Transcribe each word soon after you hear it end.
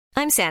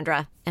I'm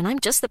Sandra, and I'm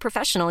just the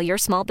professional your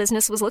small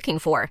business was looking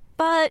for.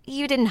 But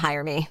you didn't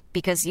hire me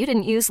because you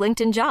didn't use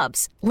LinkedIn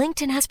Jobs.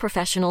 LinkedIn has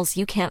professionals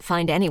you can't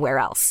find anywhere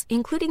else,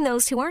 including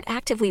those who aren't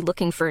actively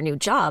looking for a new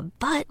job,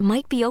 but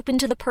might be open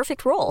to the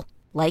perfect role,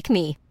 like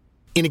me.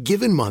 In a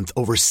given month,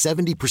 over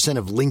 70%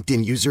 of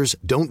LinkedIn users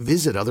don't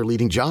visit other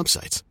leading job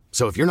sites.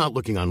 So if you're not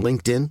looking on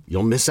LinkedIn,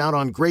 you'll miss out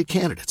on great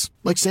candidates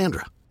like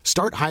Sandra.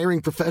 Start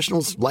hiring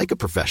professionals like a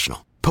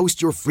professional.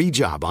 Post your free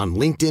job on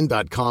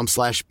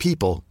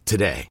linkedin.com/people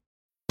today.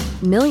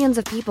 Millions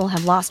of people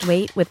have lost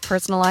weight with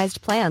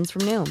personalized plans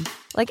from Noom.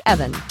 Like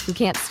Evan, who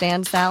can't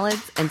stand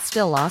salads and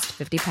still lost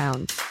 50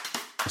 pounds.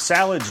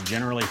 Salads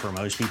generally for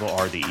most people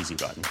are the easy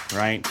button,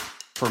 right?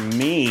 For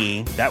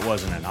me, that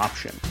wasn't an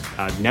option.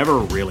 I never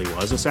really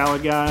was a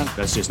salad guy.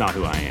 That's just not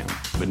who I am.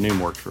 But Noom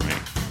worked for me.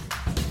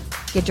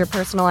 Get your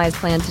personalized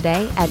plan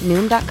today at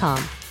Noom.com.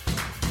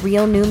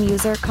 Real Noom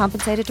user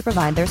compensated to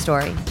provide their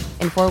story.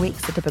 In 4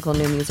 weeks, the typical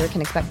Noom user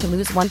can expect to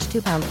lose 1 to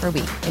 2 pounds per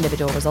week.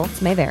 Individual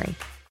results may vary.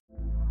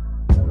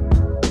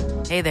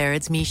 Hey there,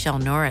 it's Michelle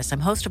Norris.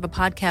 I'm host of a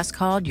podcast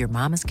called Your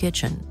Mama's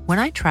Kitchen. When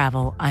I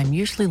travel, I'm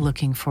usually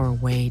looking for a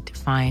way to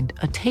find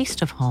a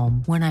taste of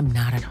home when I'm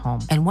not at home.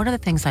 And one of the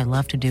things I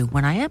love to do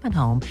when I am at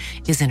home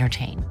is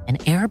entertain. And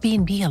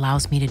Airbnb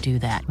allows me to do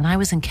that. When I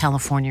was in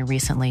California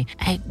recently,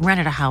 I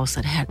rented a house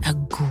that had a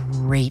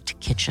great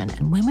kitchen.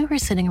 And when we were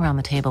sitting around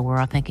the table, we're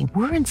all thinking,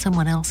 we're in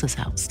someone else's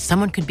house.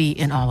 Someone could be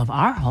in all of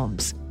our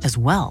homes as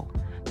well.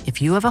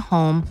 If you have a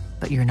home,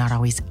 but you're not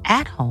always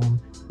at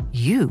home,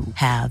 you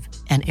have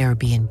an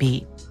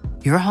Airbnb.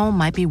 Your home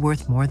might be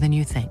worth more than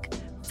you think.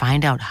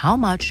 Find out how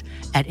much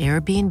at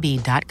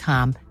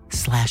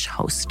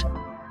airbnb.com/host.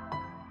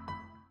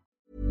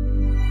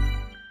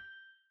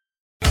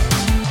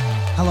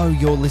 Hello,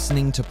 you're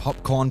listening to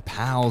Popcorn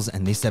Pals,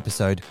 and this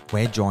episode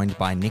we're joined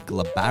by Nick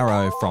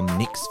Labaro from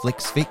Nick's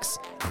Flicks Fix,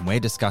 and we're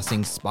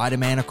discussing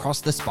Spider-Man Across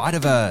the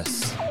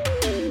Spider-Verse.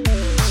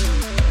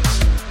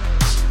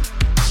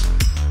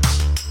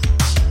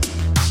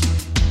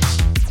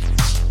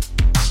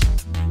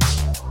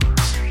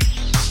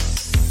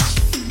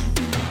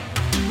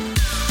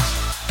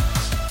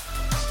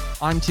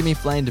 I'm Timmy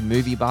Fland,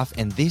 movie buff,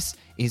 and this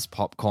is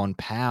Popcorn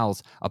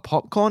Pals, a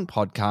popcorn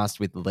podcast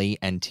with Lee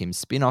and Tim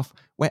Spinoff,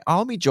 where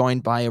I'll be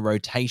joined by a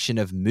rotation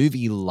of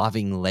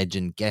movie-loving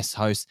legend guest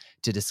hosts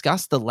to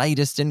discuss the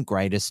latest and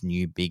greatest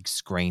new big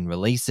screen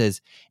releases.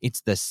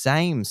 It's the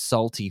same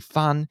salty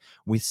fun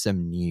with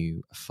some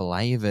new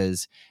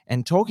flavors.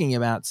 And talking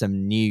about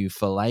some new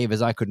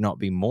flavors, I could not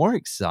be more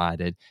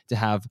excited to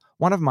have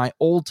one of my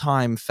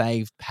all-time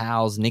fave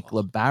pals, Nick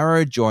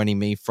Labaro, joining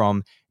me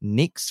from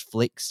Nick's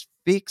Flicks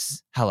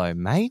Fix. Hello,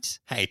 mate.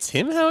 Hey,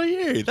 Tim, how are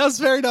you? That was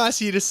very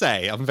nice of you to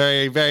say. I'm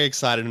very, very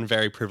excited and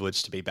very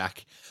privileged to be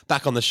back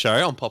on the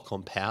show on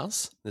Popcorn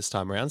Pals this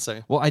time around.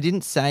 So, well, I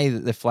didn't say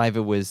that the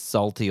flavor was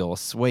salty or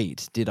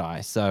sweet, did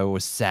I? So it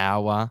was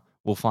sour.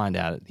 We'll find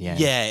out at the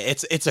end. Yeah,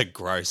 it's a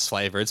gross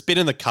flavor. It's been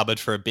in the cupboard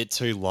for a bit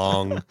too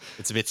long.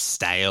 It's a bit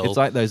stale. It's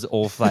like those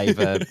all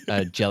flavor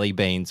jelly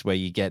beans where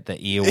you get the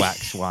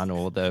earwax one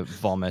or the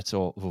vomit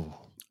or... Ooh.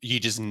 You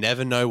just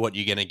never know what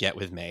you're going to get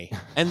with me.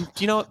 And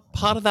you know what?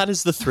 Part of that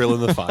is the thrill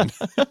and the fun.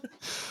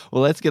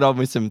 Well, let's get on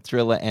with some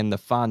thriller and the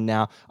fun.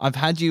 Now, I've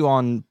had you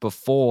on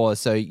before,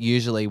 so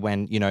usually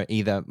when,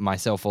 either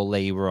myself or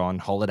Lee were on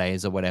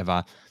holidays or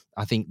whatever,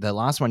 I think the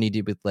last one you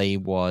did with Lee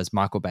was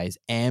Michael Bay's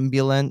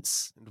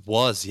Ambulance. It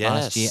was, yes.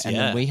 Last year. And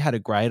then we had a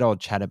great old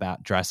chat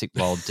about Jurassic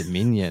World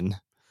Dominion.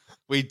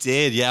 We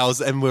did, yeah.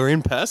 And we were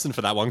in person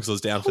for that one because I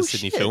was down for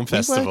Sydney Film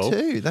Festival. We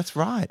were too, that's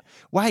right.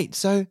 Wait,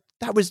 so...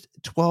 that was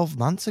 12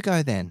 months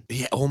ago then.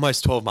 Yeah,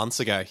 almost 12 months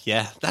ago.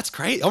 Yeah, that's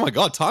great. Oh my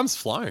God, time's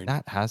flown.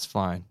 That has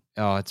flown.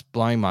 Oh, it's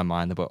blowing my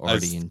mind that we're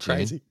already in June.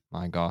 Crazy.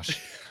 My gosh.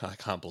 I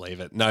can't believe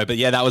it. No, but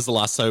yeah, that was the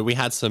last. So we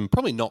had some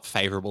probably not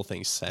favorable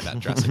things to say about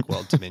Jurassic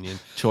World Dominion.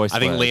 Choice I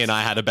think words. Lee and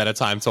I had a better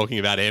time talking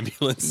about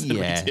Ambulance than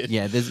we did.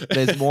 Yeah,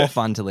 there's more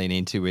fun to lean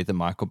into with a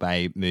Michael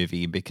Bay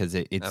movie because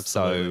it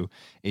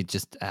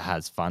just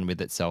has fun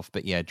with itself.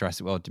 But yeah,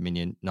 Jurassic World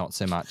Dominion, not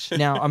so much.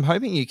 Now, I'm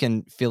hoping you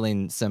can fill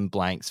in some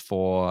blanks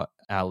for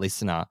our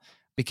listener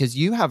because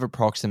you have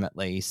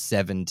approximately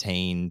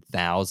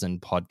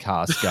 17,000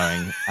 podcasts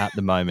going at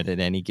the moment at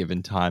any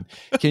given time.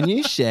 Can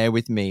you share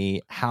with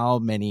me how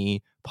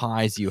many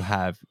pies you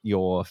have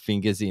your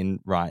fingers in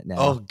right now?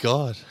 Oh,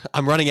 God.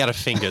 I'm running out of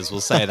fingers, we'll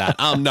say that.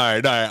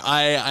 No.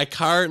 I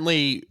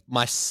currently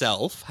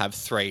myself have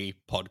 3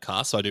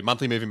 podcasts. So I do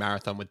Monthly Movie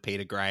Marathon with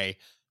Peter Gray.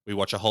 We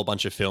watch a whole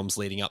bunch of films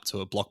leading up to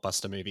a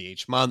blockbuster movie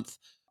each month.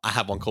 I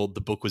have one called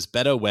The Book Was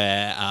Better,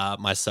 where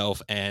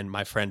myself and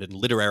my friend and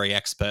literary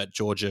expert,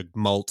 Georgia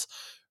Malt,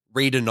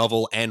 read a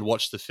novel and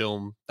watch the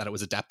film that it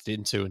was adapted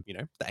into. And,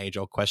 the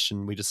age-old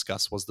question we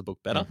discussed, was the book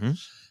better? Mm-hmm.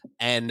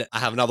 And I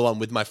have another one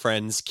with my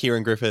friends,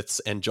 Kieran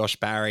Griffiths and Josh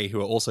Barry, who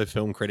are also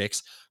film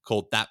critics,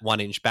 called That 1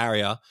 Inch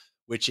Barrier,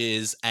 which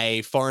is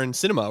a foreign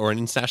cinema or an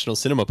international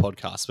cinema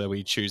podcast where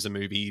we choose a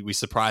movie. We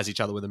surprise each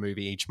other with a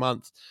movie each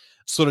month.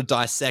 Sort of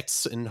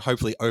dissects and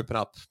hopefully open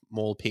up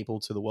more people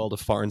to the world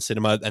of foreign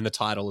cinema. And the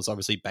title is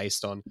obviously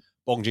based on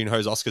Bong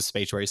Joon-ho's Oscar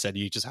speech where he said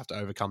you just have to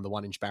overcome the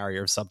 1-inch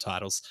barrier of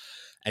subtitles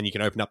and you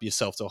can open up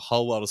yourself to a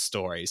whole lot of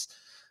stories.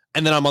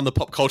 And then I'm on the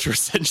Pop Culture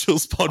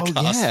Essentials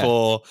podcast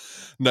for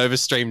Nova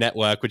Stream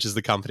Network, which is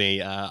the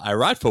company I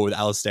write for with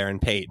Alistair and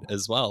Pete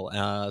as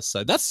well.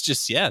 So that's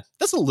just,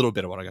 that's a little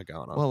bit of what I got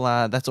going on.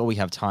 Well, that's all we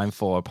have time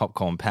for,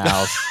 Popcorn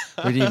Pals.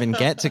 We didn't even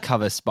get to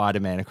cover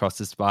Spider-Man Across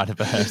the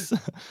Spider-Verse.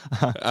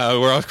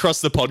 We're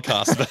across the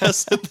podcast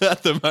verse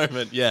at the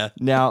moment, yeah.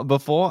 Now,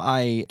 before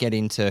I get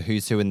into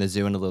Who's Who in the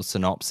Zoo and a little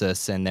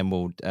synopsis, and then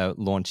we'll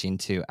launch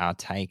into our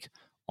take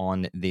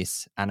on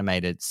this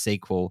animated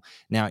sequel.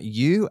 Now,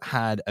 you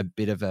had a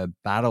bit of a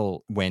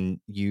battle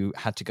when you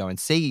had to go and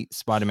see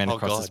Spider-Man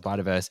Across the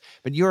Spider-Verse,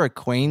 but you're a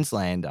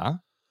Queenslander,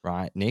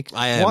 right, Nick?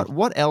 I am.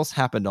 What else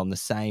happened on the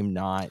same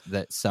night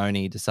that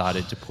Sony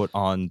decided to put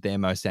on their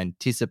most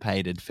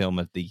anticipated film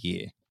of the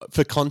year?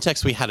 For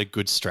context, we had a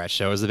good stretch.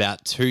 There was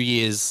about 2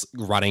 years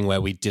running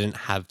where we didn't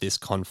have this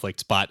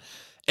conflict, but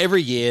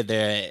every year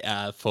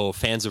there, for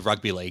fans of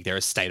rugby league, there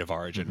is State of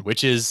Origin,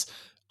 which is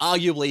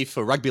arguably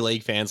for rugby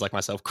league fans like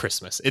myself,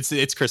 Christmas.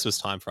 It's Christmas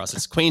time for us.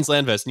 It's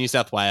Queensland versus New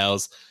South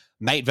Wales,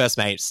 mate versus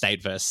mate,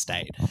 state versus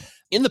state.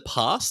 In the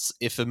past,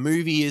 if a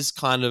movie is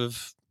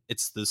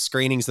it's the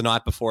screenings the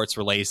night before its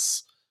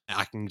release,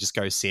 I can just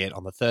go see it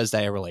on the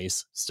Thursday of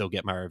release, still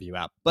get my review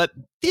out. But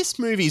this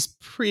movie's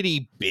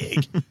pretty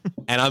big,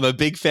 and I'm a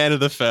big fan of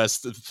the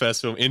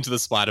first film, Into the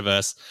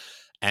Spider-Verse,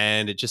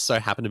 and it just so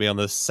happened to be on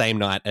the same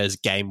night as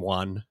Game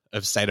 1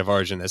 of State of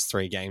Origin. There's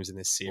 3 games in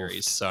this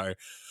series, so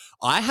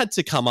I had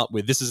to come up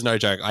with, this is no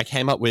joke, I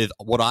came up with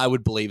what I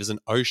would believe is an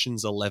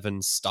Ocean's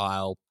 11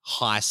 style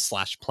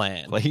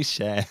heist/plan. Please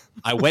share.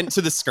 I went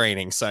to the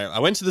screening. So I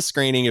went to the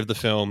screening of the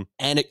film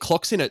and it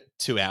clocks in at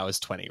 2 hours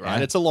 20, right?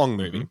 Yeah. It's a long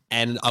movie. Mm-hmm.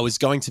 And I was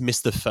going to miss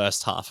the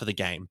first half of the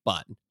game.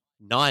 But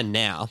 9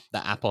 Now,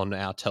 the app on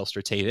our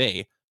Telstra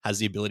TV, has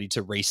the ability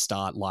to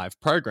restart live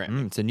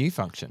programming. It's a new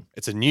function.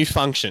 It's a new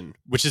function,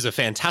 which is a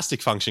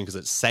fantastic function because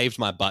it saved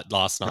my butt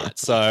last night.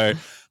 So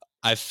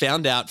I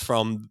found out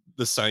from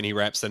the Sony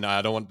reps, and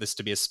I don't want this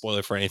to be a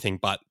spoiler for anything,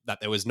 but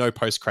that there was no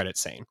post-credit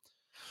scene.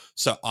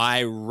 So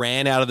I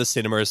ran out of the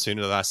cinema as soon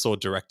as I saw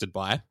Directed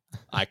By.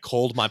 I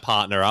called my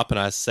partner up and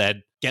I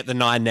said, get the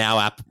 9 Now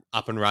app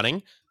up and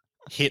running,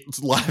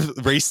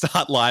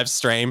 restart live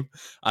stream.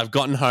 I've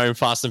gotten home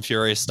Fast and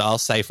Furious style,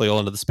 safely all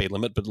under the speed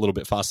limit, but a little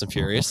bit Fast and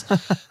Furious,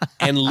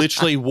 and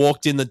literally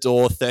walked in the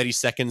door 30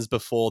 seconds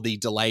before the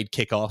delayed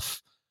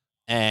kickoff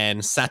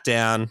and sat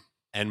down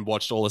and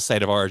watched all the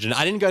State of Origin.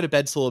 I didn't go to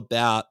bed till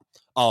about,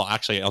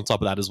 actually, on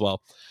top of that as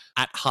well,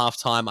 at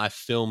halftime, I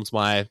filmed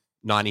my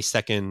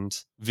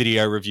 90-second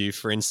video review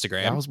for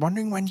Instagram. I was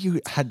wondering when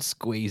you had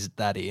squeezed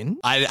that in.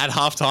 At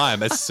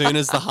halftime, as soon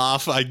as the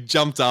half, I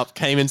jumped up,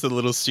 came into the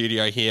little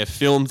studio here,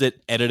 filmed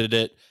it, edited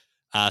it,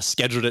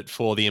 scheduled it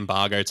for the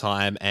embargo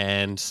time,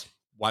 and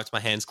wiped my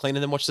hands clean,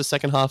 and then watched the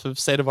second half of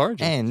State of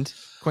Origin. And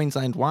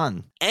Queensland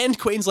won.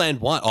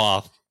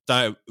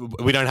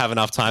 We don't have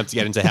enough time to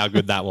get into how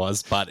good that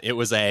was, but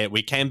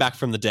we came back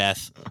from the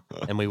death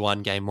and we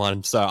won Game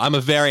 1. So I'm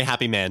a very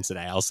happy man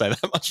today. I'll say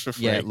that much for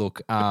free. Yeah,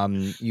 look,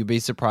 you'd be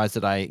surprised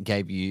that I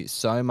gave you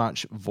so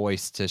much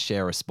voice to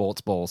share a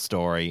sports ball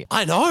story.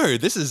 I know.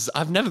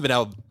 I've never been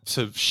able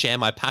to share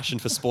my passion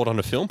for sport on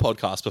a film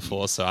podcast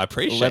before, so I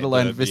appreciate it. Let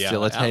alone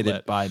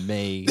facilitated by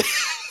me.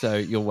 So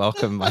you're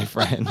welcome, my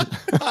friend.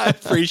 I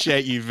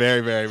appreciate you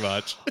very, very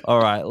much. All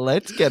right,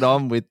 let's get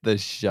on with the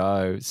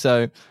show.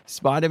 So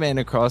Spider-Man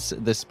Across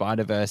the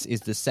Spider-Verse is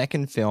the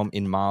second film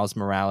in Miles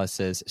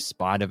Morales'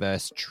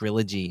 Spider-Verse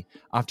trilogy.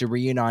 After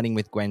reuniting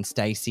with Gwen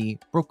Stacy,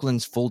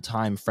 Brooklyn's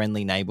full-time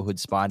friendly neighborhood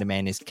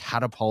Spider-Man is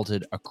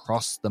catapulted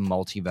across the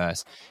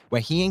multiverse,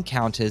 where he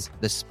encounters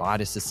the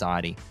Spider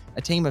Society,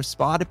 a team of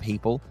spider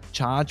people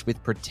charged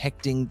with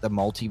protecting the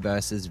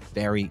multiverse's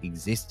very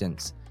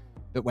existence.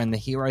 But when the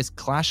heroes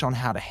clash on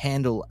how to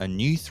handle a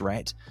new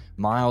threat,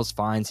 Miles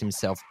finds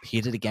himself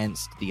pitted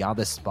against the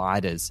other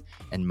spiders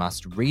and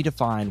must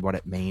redefine what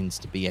it means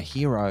to be a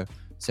hero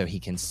so he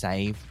can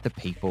save the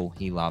people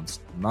he loves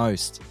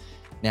most.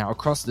 Now,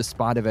 Across the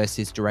Spider-Verse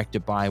is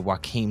directed by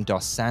Joaquim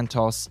Dos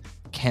Santos,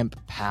 Kemp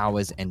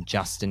Powers, and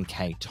Justin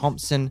K.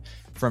 Thompson,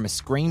 from a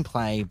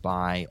screenplay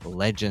by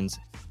legends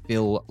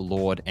Phil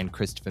Lord and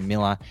Christopher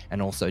Miller,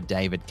 and also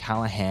David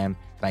Callahan,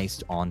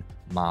 based on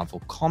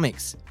Marvel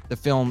Comics. The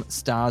film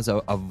stars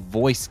a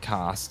voice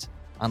cast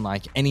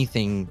unlike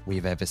anything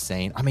we've ever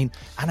seen. I mean,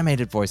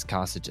 animated voice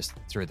casts are just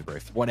through the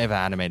roof. Whatever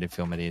animated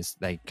film it is,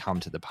 they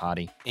come to the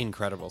party.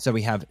 Incredible. So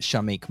we have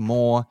Shamik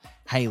Moore,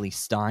 Haley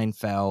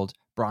Steinfeld,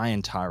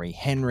 Brian Tyree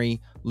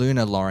Henry,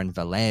 Luna Lauren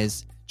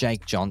Velez,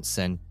 Jake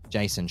Johnson,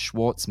 Jason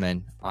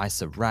Schwartzman,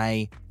 Issa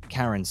Rae,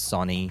 Karen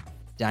Soni,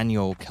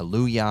 Daniel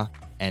Kaluuya,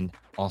 and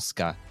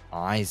Oscar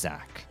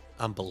Isaac.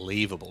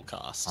 Unbelievable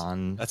cast.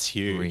 That's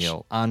huge.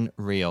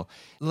 Unreal.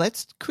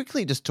 Let's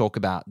quickly just talk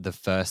about the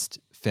first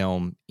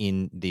film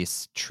in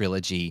this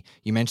trilogy.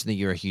 You mentioned that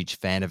you're a huge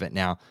fan of it.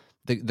 Now,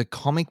 the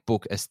comic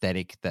book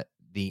aesthetic that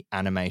the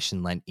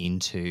animation lent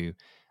into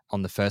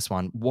on the first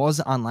one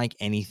was unlike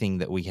anything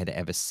that we had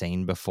ever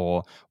seen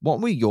before.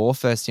 What were your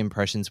first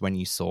impressions when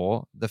you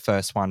saw the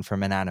first one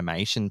from an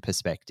animation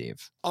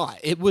perspective? Oh,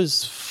 it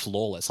was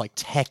flawless, like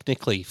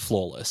technically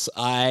flawless.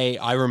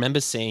 I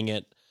remember seeing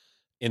it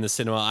in the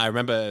cinema. I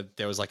remember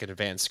there was like an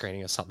advanced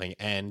screening or something,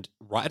 and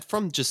right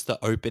from just the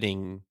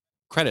opening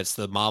credits,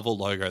 the Marvel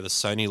logo, the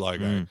Sony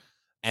logo,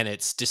 and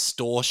its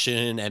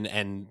distortion,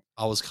 and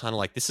I was kind of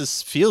like,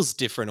 feels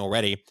different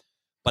already,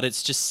 but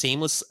it's just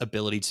seamless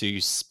ability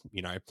to,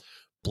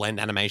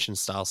 blend animation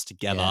styles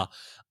together.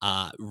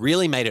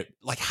 Really made it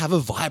like have a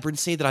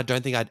vibrancy that I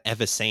don't think I'd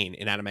ever seen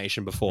in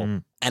animation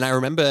before. And I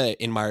remember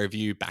in my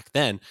review back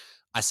then,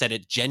 I said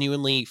it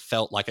genuinely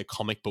felt like a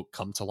comic book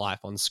come to life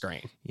on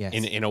screen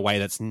in a way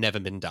that's never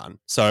been done.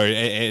 So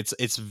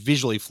it's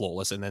visually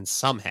flawless, and then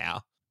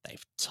somehow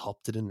they've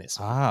topped it in this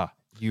one.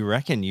 You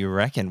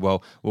reckon.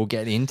 Well, we'll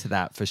get into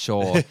that for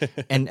sure.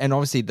 and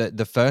obviously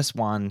the first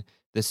one,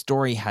 the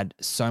story had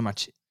so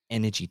much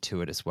energy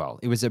to it as well.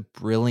 It was a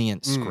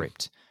brilliant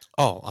script.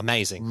 Oh,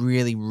 amazing.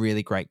 Really,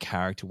 really great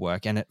character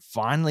work. And it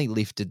finally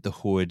lifted the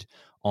hood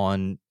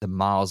on the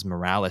Miles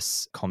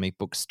Morales comic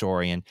book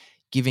story and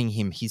giving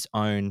him his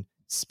own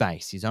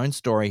space, his own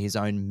story, his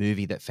own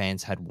movie that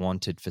fans had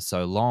wanted for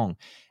so long.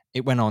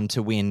 It went on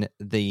to win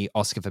the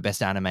Oscar for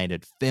Best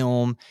Animated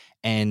Film,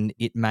 and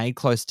it made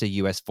close to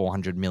US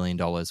 $400 million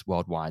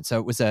worldwide. So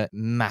it was a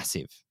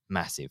massive,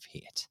 massive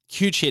hit.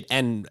 Huge hit,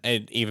 and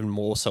even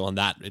more so on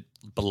that,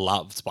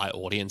 beloved by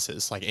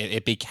audiences. Like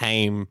it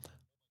became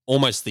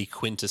almost the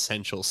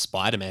quintessential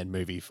Spider-Man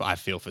movie, I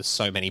feel, for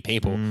so many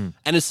people. And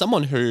as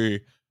someone who,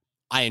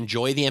 I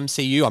enjoy the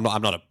MCU, I'm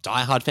not a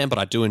diehard fan, but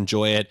I do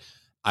enjoy it.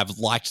 I've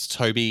liked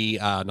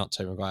not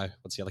Tobey Maguire.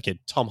 What's the other kid?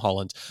 Tom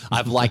Holland.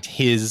 I've liked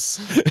his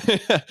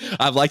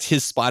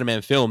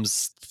Spider-Man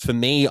films. For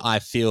me, I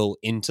feel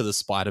Into the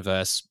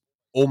Spider-Verse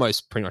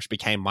almost pretty much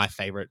became my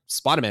favorite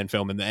Spider-Man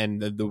film,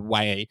 and the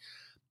way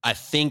I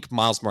think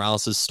Miles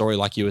Morales' story,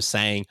 like you were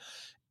saying,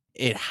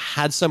 it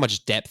had so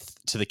much depth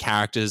to the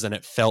characters, and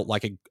it felt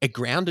like a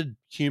grounded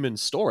human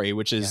story,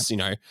 which is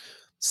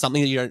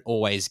something that you don't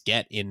always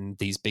get in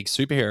these big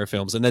superhero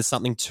films. And there's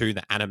something to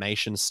the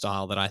animation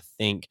style that I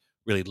think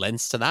really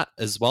lends to that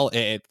as well.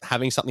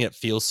 Having something that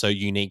feels so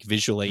unique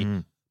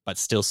visually, but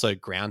still so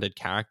grounded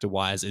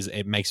character-wise,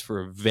 it makes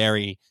for a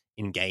very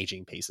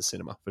engaging piece of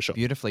cinema, for sure.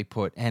 Beautifully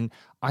put. And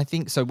I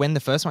think, so when the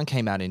first one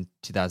came out in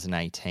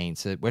 2018,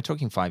 so we're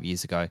talking 5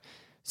 years ago,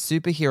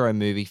 superhero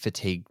movie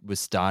fatigue was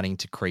starting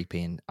to creep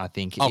in. I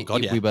think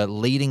we were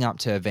leading up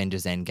to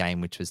Avengers Endgame,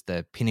 which was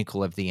the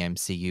pinnacle of the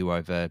MCU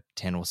over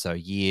 10 or so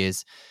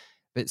years.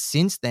 But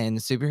since then,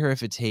 superhero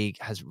fatigue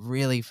has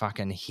really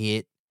fucking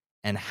hit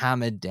and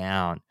hammered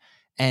down.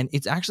 And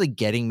it's actually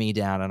getting me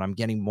down, and I'm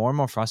getting more and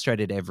more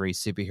frustrated every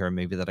superhero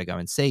movie that I go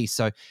and see.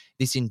 So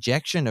this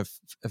injection of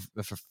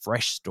a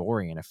fresh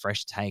story and a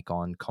fresh take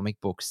on comic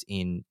books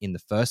in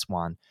the first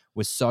one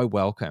was so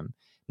welcome.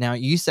 Now,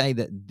 you say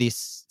that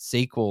this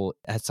sequel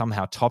has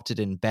somehow topped it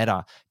and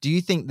better. Do you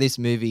think this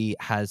movie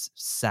has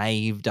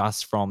saved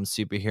us from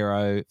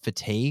superhero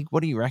fatigue?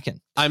 What do you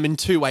reckon? I'm in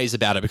two ways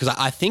about it, because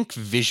I think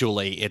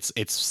visually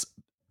it's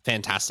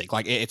fantastic.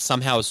 Like it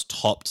somehow has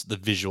topped the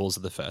visuals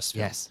of the first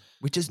film. Yes,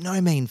 which is no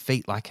mean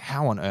feat. Like,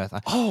 how on earth?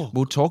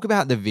 We'll talk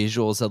about the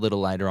visuals a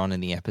little later on in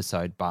the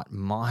episode, but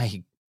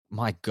my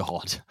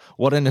God,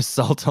 what an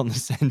assault on the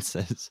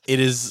senses. It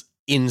is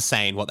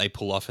insane what they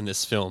pull off in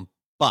this film.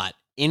 But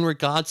in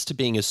regards to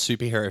being a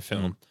superhero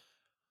film,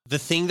 the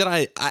thing that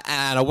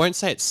I won't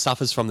say it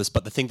suffers from this,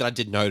 but the thing that I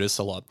did notice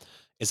a lot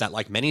is that,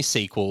 like many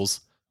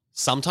sequels,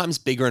 sometimes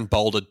bigger and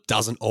bolder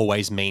doesn't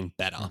always mean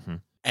better.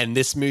 And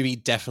this movie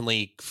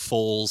definitely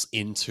falls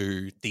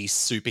into the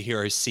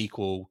superhero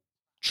sequel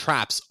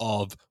traps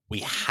of, we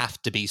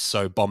have to be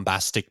so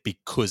bombastic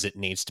because it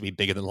needs to be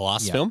bigger than the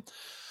last film.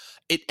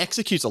 It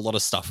executes a lot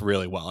of stuff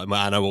really well, and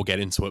I know we'll get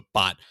into it,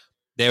 but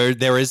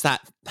there is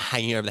that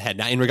hanging over the head.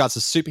 Now, in regards to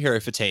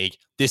superhero fatigue,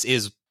 this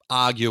is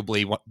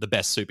arguably the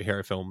best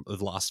superhero film of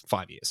the last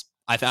 5 years.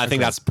 I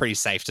think that's pretty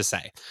safe to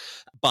say.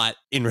 But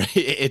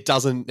it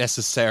doesn't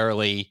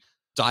necessarily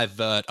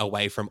divert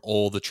away from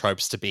all the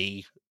tropes to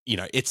be,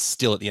 it's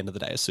still at the end of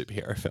the day a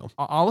superhero film.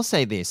 I will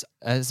say this,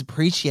 as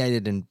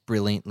appreciated and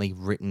brilliantly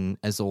written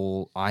as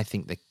all I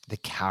think the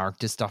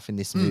character stuff in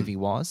this movie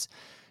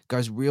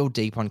goes real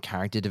deep on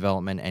character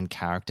development and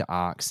character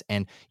arcs.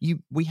 And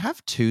we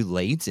have two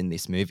leads in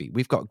this movie.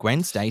 We've got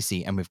Gwen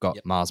Stacy and we've got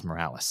Miles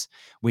Morales,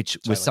 which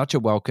was such a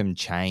welcome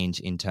change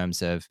in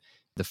terms of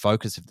the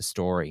focus of the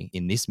story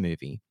in this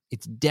movie.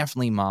 It's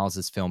definitely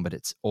Miles's film, but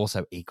it's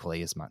also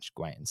equally as much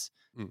Gwen's.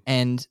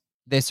 And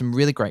there's some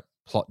really great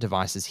plot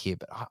devices here,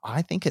 but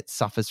I think it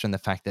suffers from the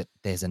fact that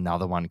there's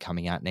another one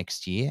coming out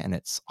next year, and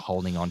it's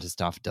holding on to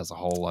stuff, does a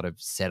whole lot of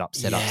setup,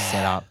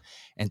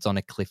 and it's on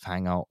a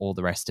cliffhanger, all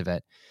the rest of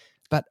it.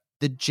 But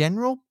The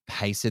general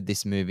pace of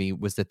this movie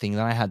was the thing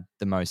that I had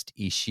the most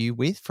issue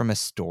with from a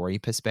story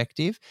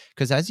perspective.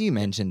 Because as you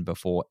mentioned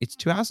before, it's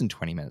 2 hours and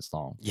 20 minutes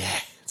long. Yeah,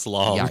 it's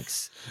long.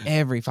 Yikes.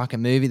 Every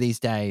fucking movie these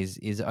days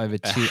is over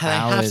 2 hours. They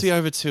have to be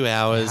over 2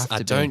 hours.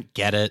 I don't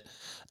get it.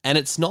 And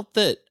it's not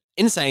that,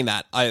 in saying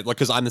that,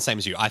 because I'm the same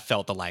as you, I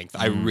felt the length.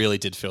 I really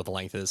did feel the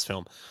length of this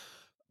film.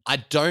 I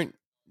don't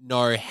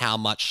know how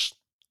much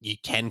you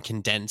can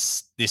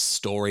condense this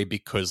story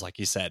because, like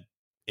you said,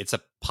 it's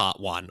a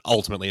part one.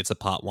 Ultimately, it's a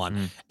part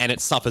one. And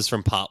it suffers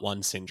from part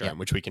one syndrome,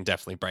 which we can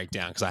definitely break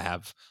down because I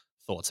have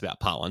thoughts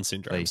about part one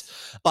syndromes.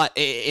 Please. But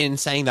in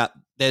saying that,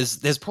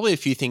 there's probably a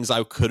few things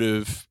that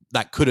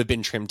could have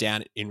been trimmed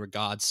down in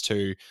regards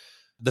to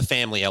the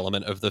family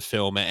element of the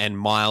film and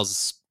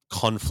Miles'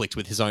 conflict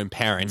with his own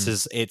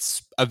parents.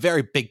 It's a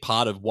very big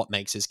part of what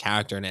makes his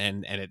character,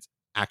 and it's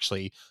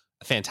actually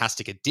a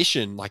fantastic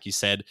addition, like you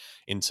said,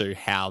 into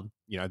how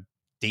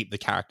deep the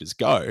characters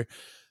go.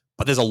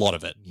 But there's a lot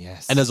of it.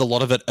 Yes. And there's a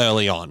lot of it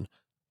early on.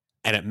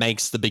 And it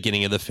makes the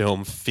beginning of the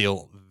film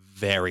feel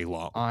very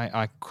long.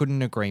 I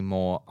couldn't agree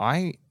more.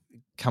 I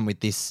come with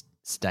this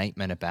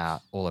statement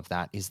about all of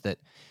that is that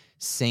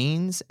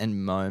scenes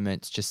and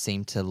moments just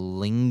seem to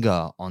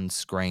linger on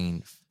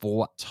screen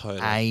for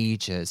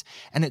ages.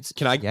 And it's...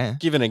 Can I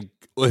give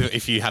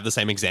if you have the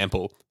same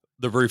example,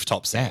 the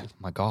rooftop scene. Yeah,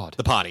 my God.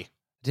 The party.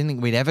 I didn't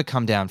think we'd ever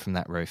come down from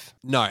that roof.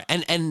 No,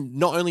 and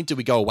not only do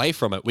we go away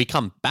from it, we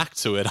come back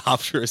to it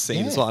after a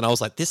scene as well. And I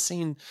was like, this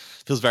scene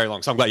feels very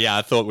long. So I'm glad,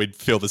 I thought we'd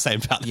feel the same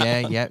about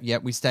that one. Yeah.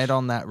 We stayed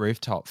on that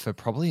rooftop for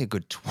probably a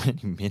good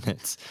 20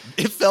 minutes.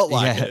 It felt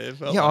like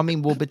it. I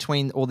mean,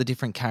 between all the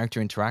different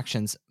character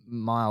interactions,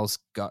 Miles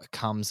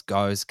comes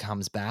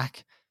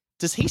back.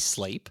 Does he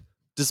sleep?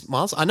 Does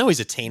Miles? I know he's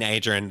a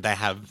teenager and they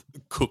have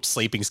cooked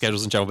sleeping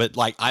schedules in general, but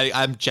like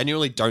I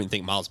genuinely don't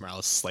think Miles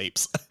Morales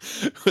sleeps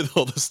with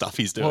all the stuff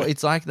he's doing. Well,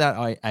 it's like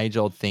that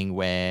age-old thing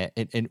where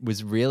it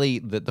was really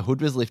the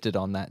hood was lifted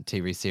on that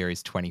TV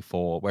series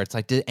 24, where it's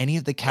like, did any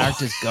of the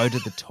characters go to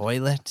the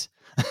toilet?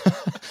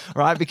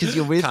 Right, because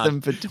you're with them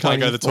for 24 Can't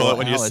go to the toilet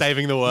when you're hours.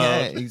 saving the world.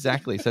 Yeah,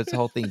 exactly. So it's the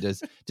whole thing.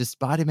 Does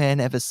Spider-Man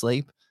ever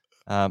sleep?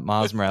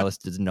 Miles Morales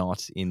does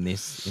not in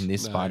this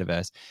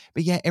Spider-Verse.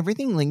 But yeah,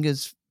 everything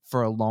lingers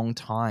for a long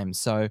time.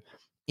 So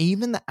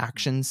even the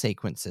action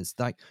sequences,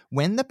 like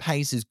when the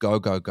pace is go,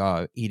 go,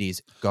 go, it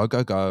is go,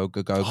 go, go,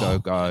 go, go, go,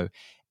 go.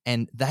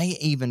 And they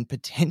even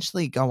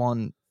potentially go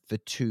on for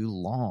too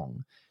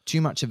long,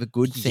 too much of a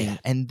good thing. Yeah.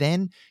 And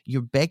then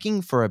you're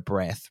begging for a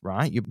breath,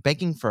 right? You're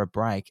begging for a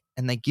break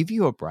and they give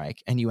you a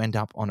break and you end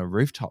up on a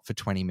rooftop for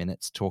 20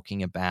 minutes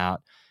talking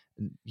about,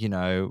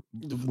 will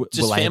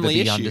they ever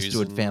be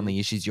understood, family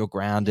issues, you're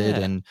grounded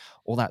and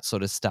all that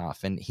sort of stuff.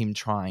 And him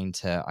trying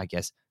to, I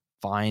guess,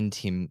 find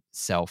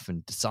himself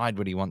and decide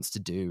what he wants to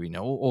do,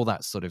 all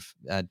that sort of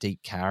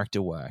deep character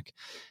work.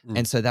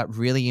 And so that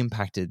really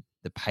impacted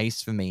the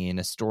pace for me in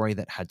a story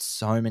that had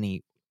so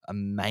many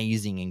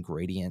amazing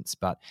ingredients,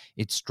 but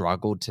it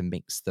struggled to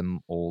mix them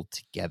all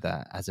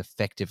together as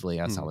effectively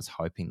as I was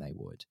hoping they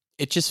would.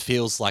 It just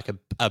feels like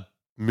a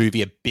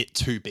movie a bit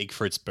too big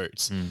for its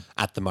boots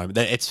at the moment.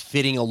 It's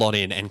fitting a lot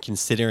in, and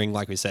considering,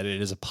 like we said,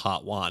 it is a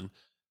part one,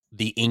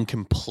 the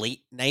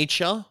incomplete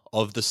nature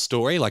of the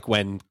story, like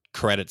when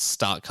credits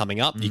start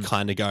coming up, you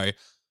kind of go,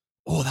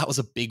 oh, that was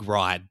a big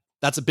ride.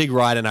 That's a big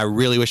ride, and I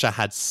really wish I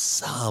had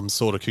some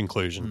sort of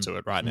conclusion to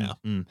it right now.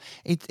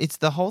 It's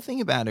the whole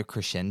thing about a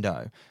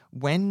crescendo.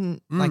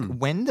 When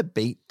the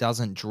beat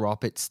doesn't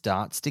drop, it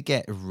starts to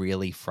get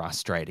really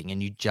frustrating,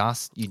 and you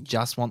just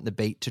want the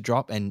beat to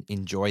drop and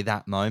enjoy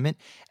that moment.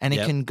 And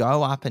it can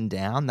go up and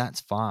down.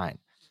 That's fine.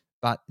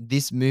 But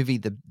this movie,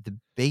 the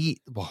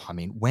beat,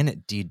 when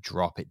it did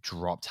drop, it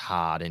dropped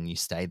hard and you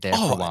stayed there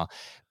for a while.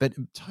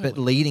 But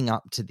leading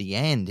up to the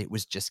end, it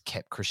was just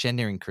kept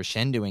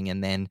crescendoing.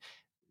 And then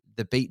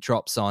the beat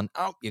drops on,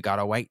 you got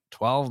to wait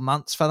 12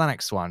 months for the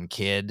next one,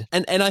 kid.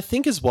 And I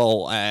think as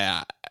well,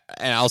 and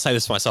I'll say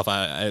this for myself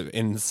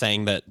in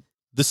saying that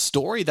the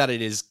story that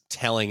it is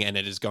telling, and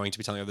it is going to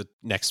be telling of the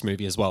next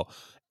movie as well,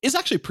 is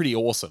actually pretty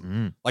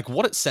awesome. Like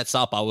what it sets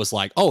up, I was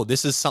like, oh,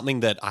 this is something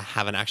that I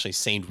haven't actually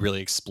seen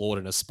really explored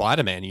in a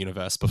Spider-Man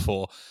universe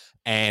before.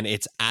 And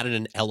it's added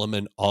an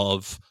element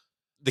of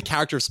the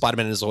character of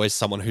Spider-Man is always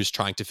someone who's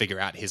trying to figure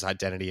out his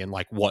identity and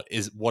like what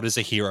is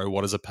a hero,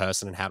 what is a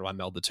person, and how do I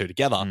meld the two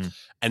together.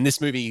 And this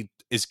movie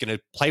is going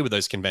to play with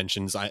those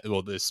conventions,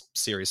 this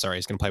series,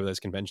 is going to play with those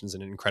conventions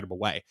in an incredible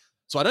way.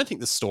 So I don't think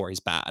the story's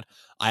bad.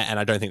 And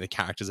I don't think the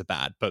characters are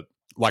bad. But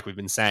like we've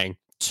been saying,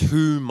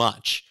 too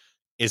much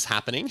is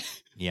happening.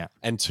 Yeah.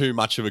 And too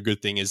much of a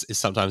good thing is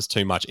sometimes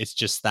too much. It's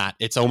just that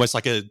it's almost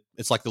like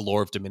it's like the law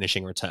of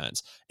diminishing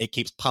returns. It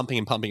keeps pumping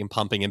and pumping and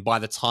pumping. And by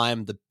the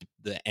time the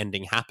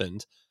ending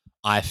happened,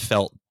 I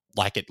felt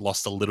like it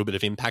lost a little bit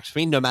of impact for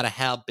me. No matter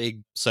how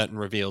big certain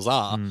reveals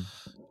are,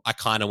 I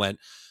kind of went,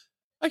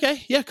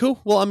 okay, yeah,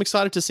 cool. Well, I'm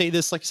excited to see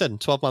this, like you said, in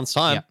 12 months'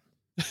 time.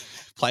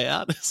 play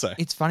out. So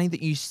It's funny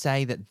that you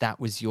say that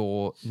was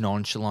your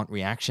nonchalant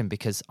reaction,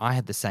 because I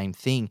had the same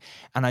thing.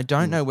 And I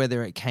don't know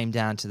whether it came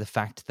down to the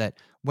fact that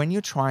when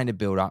you're trying to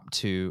build up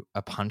to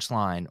a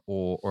punchline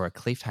or a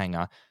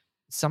cliffhanger,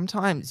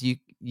 sometimes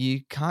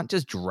you can't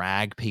just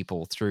drag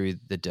people through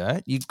the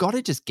dirt. You've got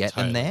to just get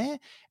them there.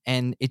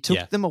 And it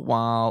took them a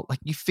while. Like,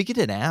 you figured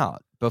it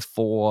out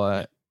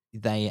before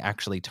they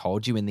actually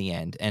told you in the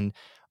end. And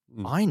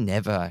I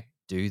never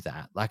do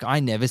that. Like, I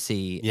never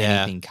see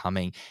anything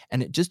coming.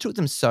 And it just took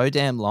them so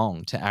damn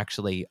long to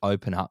actually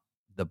open up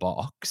the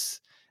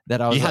box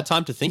that I was had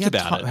time to think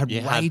about it. Had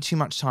way too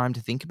much time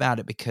to think about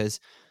it, because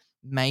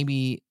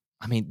maybe,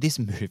 I mean, this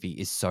movie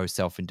is so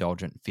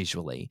self-indulgent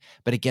visually,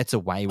 but it gets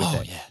away with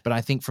it. Yeah. But I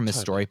think from a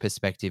story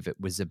perspective, it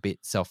was a bit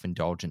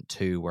self-indulgent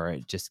too, where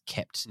it just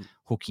kept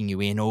hooking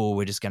you in. Oh,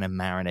 we're just going to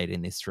marinate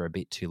in this for a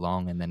bit too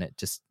long. And then it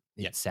just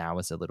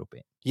sours a little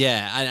bit.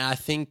 Yeah, and I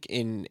think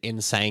in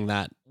saying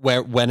that,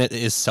 when it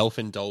is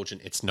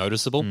self-indulgent, it's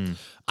noticeable.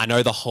 I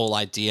know the whole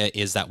idea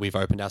is that we've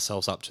opened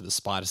ourselves up to the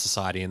Spider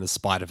Society and the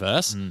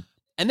Spider-Verse.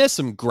 And there's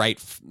some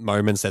great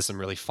moments. There's some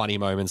really funny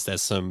moments.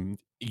 There's some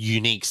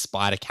unique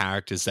spider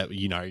characters that,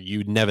 you know,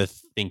 you'd never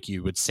think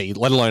you would see,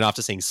 let alone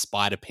after seeing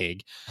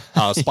Spider-Pig,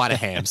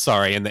 Spider-Ham,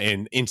 sorry, in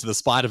Into the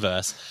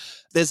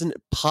Spider-Verse. There's a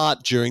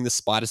part during the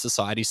Spider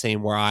Society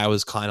scene where I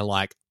was kind of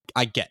like,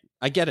 I get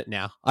it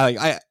now.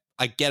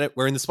 I get it.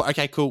 We're in the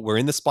okay, cool. We're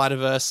in the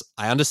Spider-Verse.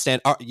 I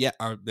understand. Oh, yeah,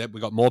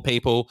 we got more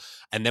people,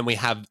 and then we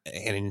have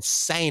an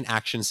insane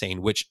action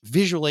scene, which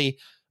visually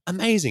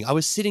amazing. I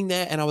was sitting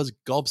there and I was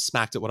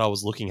gobsmacked at what I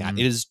was looking at.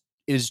 It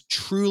is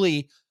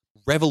truly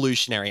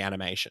revolutionary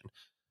animation.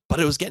 But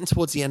it was getting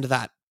towards the end of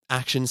that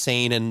action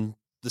scene and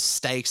the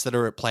stakes that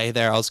are at play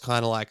there. I was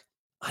kind of like,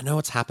 I know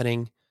what's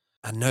happening.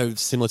 I know,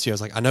 similar to you, I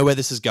was like, I know where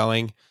this is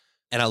going.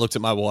 And I looked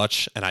at my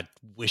watch and I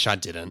wish I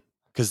didn't.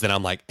 Because then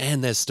I'm like,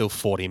 and there's still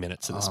 40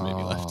 minutes of this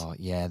movie left. Oh,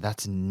 yeah,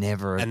 that's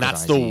never a good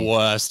that's idea. the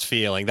worst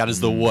feeling. That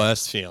is the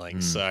worst feeling.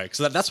 So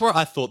that's where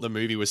I thought the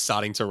movie was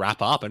starting to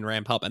wrap up and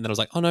ramp up. And then I was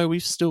like, oh no,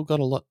 we've still got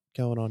a lot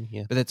going on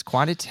here. But it's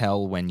quite a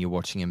tell when you're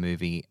watching a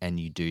movie and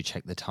you do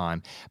check the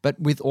time. But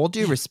with all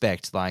due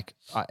respect, like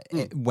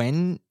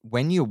when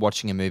you're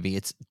watching a movie,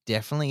 it's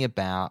definitely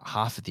about,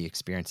 half of the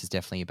experience is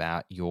definitely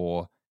about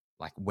your,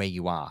 like, where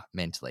you are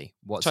mentally,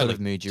 what sort of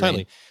mood you're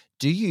in.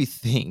 Do you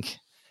think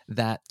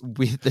that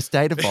with the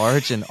State of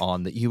Origin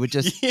on, that you were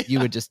just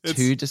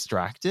too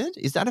distracted?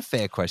 Is that a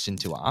fair question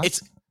to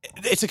ask?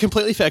 It's a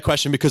completely fair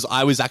question, because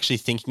I was actually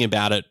thinking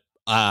about it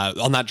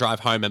on that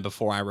drive home and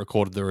before I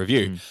recorded the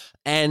review.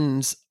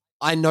 And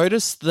I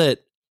noticed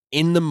that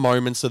in the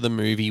moments of the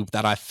movie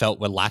that I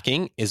felt were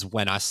lacking is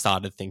when I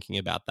started thinking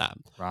about that.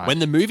 Right. When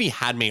the movie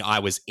had me, I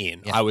was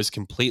in. Yep. I was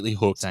completely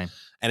hooked. Same.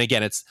 And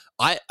again,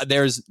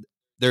 there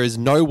is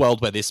no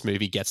world where this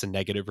movie gets a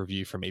negative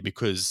review from me,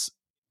 because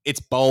it's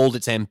bold,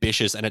 it's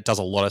ambitious, and it does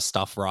a lot of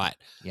stuff right.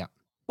 Yeah.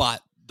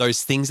 But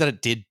those things that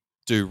it did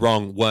do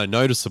wrong were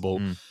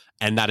noticeable.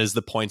 And that is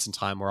the points in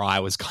time where I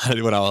was kind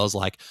of, when I was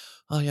like,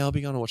 oh yeah, I'll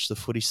be going to watch the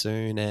footy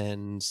soon.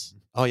 And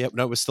oh yeah,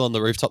 no, we're still on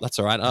the rooftop. That's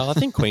all right. Oh, I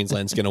think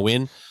Queensland's going to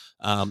win.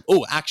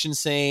 Action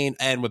scene,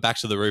 and we're back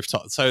to the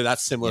rooftop. So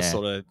that's similar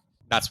sort of,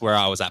 that's where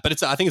I was at.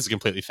 But I think it's a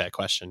completely fair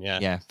question. Yeah.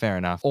 Yeah, fair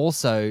enough.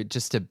 Also,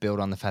 just to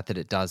build on the fact that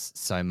it does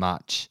so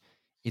much,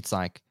 it's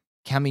like,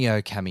 cameo.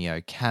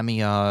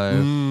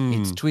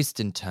 It's twist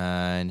and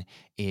turn.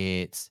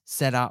 It's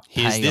set up.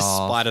 Here's payoff. this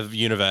Spider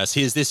universe.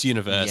 Here's this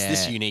universe.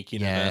 This unique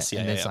universe.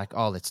 And there's like,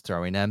 oh, let's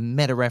throw in a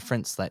meta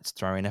reference. Let's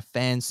throw in a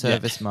fan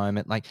service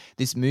moment. Like,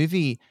 this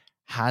movie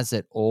has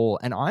it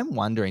all. And I'm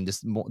wondering,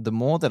 just the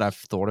more that I've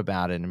thought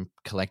about it and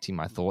collecting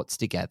my thoughts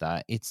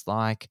together, it's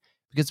like,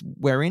 because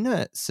we're in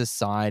a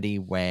society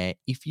where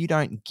if you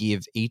don't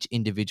give each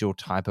individual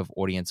type of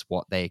audience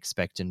what they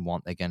expect and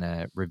want, they're going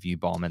to review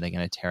bomb and they're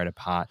going to tear it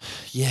apart.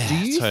 Yeah, do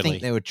you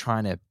think they were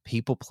trying to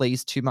people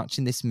please too much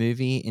in this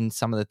movie in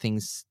some of the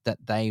things that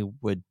they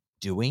were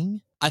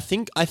doing? I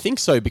think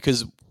so,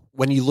 because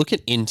when you look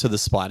at Into the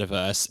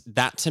Spider-Verse,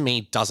 that to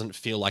me doesn't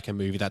feel like a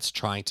movie that's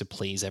trying to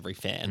please every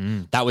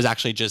fan. That was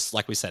actually just,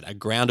 like we said, a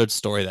grounded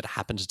story that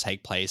happened to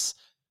take place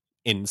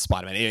in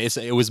Spider-Man.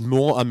 It was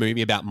more a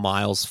movie about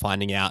Miles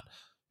finding out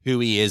who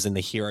he is and the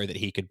hero that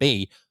he could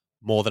be,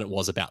 more than it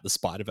was about the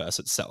Spider-Verse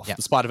itself. Yep.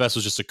 The Spider-Verse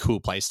was just a cool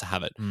place to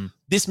have it.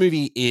 This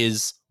movie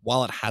is,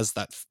 while it has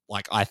that,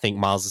 like, I think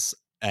Miles,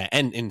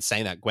 and in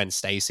saying that, Gwen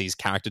Stacy's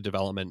character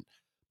development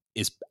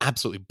is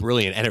absolutely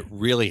brilliant, and it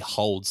really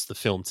holds the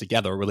film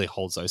together, it really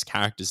holds those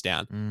characters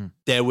down.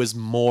 There was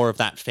more of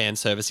that fan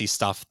servicey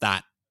stuff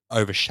that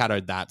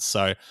overshadowed that.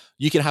 So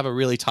you can have a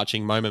really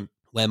touching moment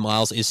where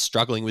Miles is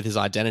struggling with his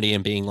identity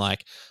and being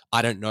like,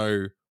 I don't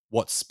know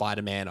what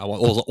Spider-Man I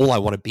want. All I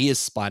want to be is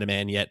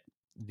Spider-Man, yet,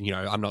 you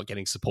know, I'm not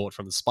getting support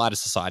from the Spider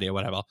Society or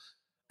whatever.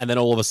 And then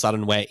all of a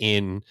sudden we're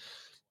in,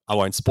 I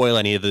won't spoil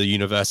any of the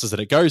universes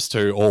that it goes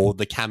to or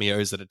the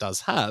cameos that it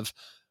does have.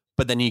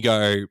 But then you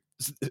go,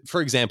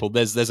 for example,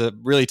 there's a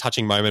really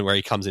touching moment where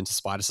he comes into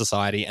Spider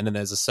Society and then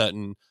there's a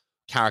certain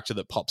character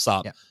that pops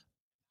up. Yeah.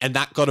 And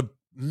that got a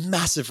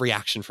massive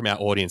reaction from our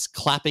audience,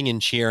 clapping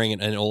and cheering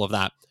and all of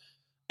that.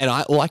 And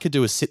all I could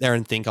do was sit there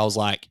and think, I was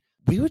like,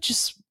 we were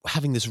just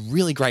having this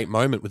really great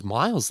moment with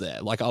Miles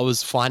there. Like, I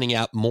was finding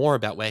out more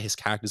about where his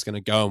character's going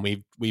to go,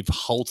 and we've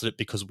halted it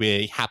because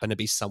we happen to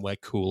be somewhere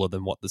cooler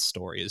than what the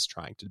story is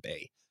trying to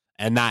be.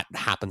 And that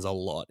happens a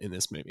lot in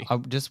this movie. I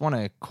just want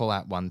to call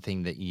out one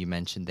thing that you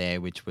mentioned there,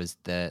 which was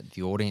the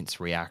audience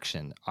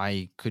reaction.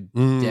 I could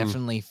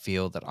definitely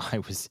feel that I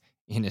was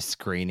in a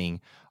screening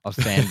of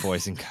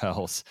fanboys and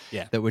girls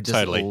that were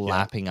just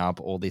lapping up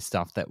all this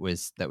stuff that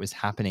was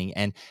happening.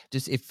 And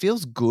just, it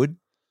feels good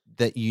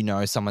that you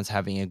know someone's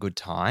having a good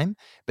time,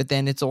 but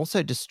then it's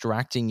also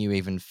distracting you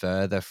even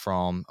further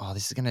from, oh,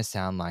 this is going to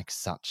sound like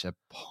such a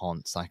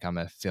ponce, like I'm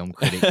a film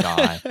critic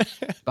guy.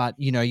 But,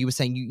 you know, you were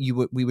saying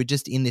we were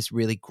just in this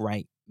really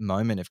great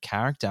moment of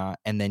character,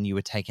 and then you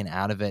were taken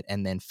out of it,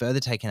 and then further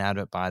taken out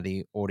of it by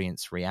the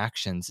audience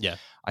reactions. Yeah.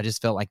 I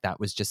just felt like that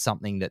was just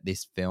something that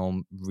this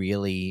film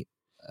really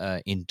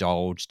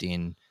indulged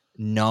in,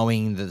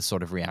 knowing the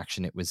sort of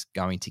reaction it was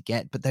going to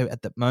get. But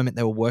at the moment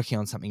they were working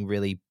on something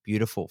really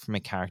beautiful from a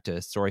character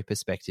story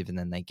perspective, and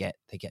then they get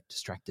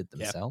distracted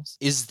themselves.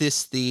 Yep. Is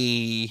this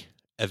the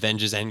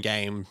Avengers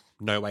Endgame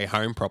No Way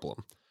Home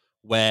problem,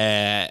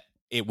 where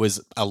it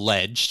was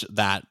alleged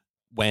that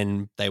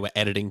when they were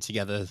editing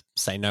together,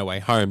 say, No Way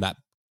Home, that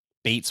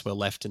beats were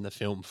left in the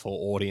film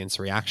for audience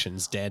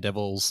reactions?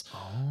 Daredevil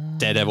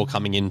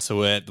coming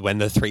into it, when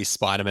the three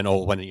Spider-Men,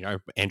 or when, you know,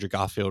 Andrew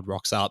Garfield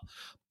rocks up,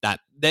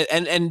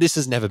 and this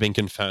has never been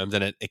confirmed,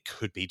 and it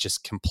could be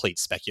just complete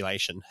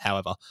speculation.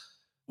 However,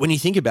 when you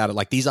think about it,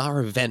 like, these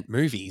are event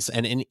movies,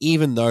 and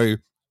even though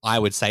I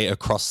would say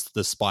Across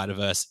the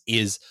Spider-Verse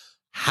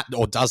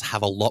does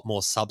have a lot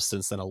more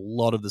substance than a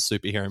lot of the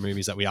superhero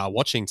movies that we are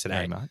watching today,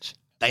 Very much.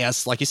 They are,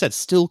 like you said,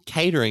 still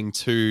catering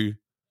to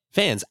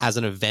fans as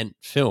an event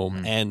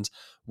film. And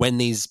when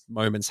these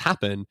moments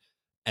happen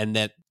and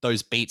that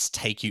those beats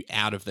take you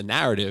out of the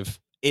narrative,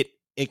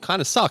 it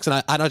kind of sucks.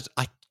 And I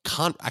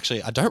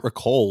don't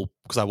recall,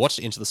 because I watched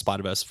Into the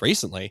Spider-Verse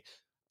recently,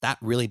 that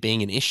really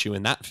being an issue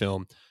in that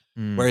film,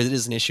 whereas it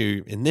is an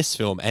issue in this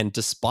film. And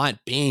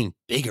despite being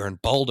bigger and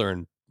bolder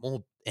and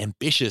more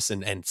ambitious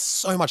and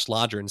so much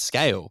larger in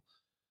scale,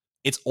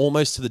 it's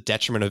almost to the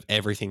detriment of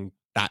everything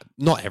that,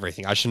 not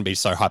everything, I shouldn't be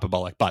so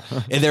hyperbolic, but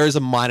there is a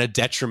minor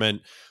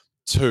detriment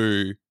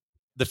to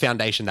the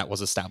foundation that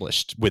was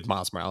established with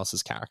Miles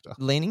Morales' character.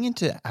 Leaning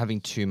into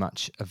having too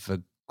much of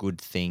a good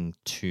thing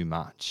too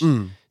much.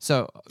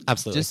 So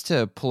absolutely, just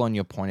to pull on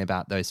your point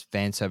about those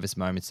fan service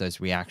moments, those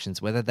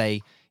reactions, whether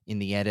they in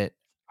the edit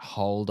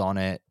hold on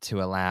it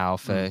to allow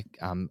for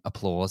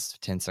applause,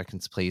 10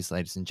 seconds please,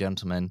 ladies and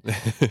gentlemen,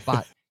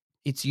 but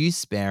it's used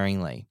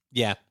sparingly.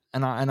 Yeah.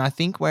 And I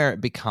think where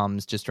it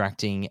becomes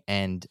distracting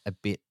and a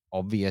bit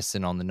obvious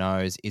and on the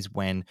nose is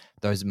when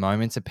those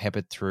moments are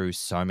peppered through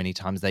so many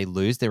times, they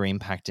lose their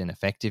impact and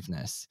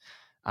effectiveness.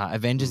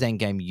 Avengers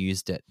Endgame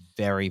used it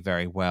very,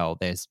 very well.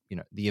 There's, you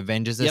know, the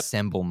Avengers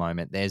Assemble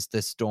moment. There's the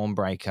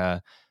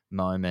Stormbreaker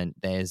moment.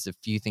 There's a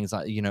few things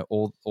like, you know,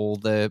 all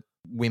the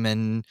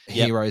women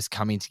heroes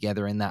coming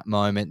together in that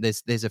moment.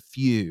 There's a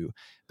few,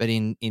 but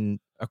in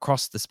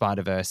Across the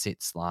Spider-Verse,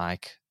 it's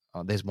like,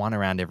 there's one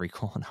around every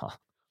corner.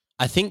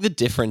 I think the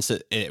difference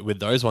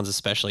with those ones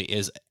especially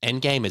is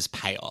Endgame is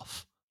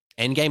payoff.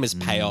 Endgame is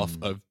payoff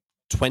of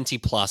 20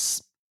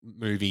 plus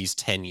movies,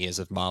 10 years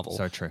of Marvel.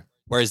 So true.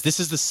 Whereas this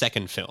is the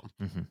second film.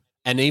 Mm-hmm.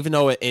 And even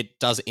though it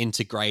does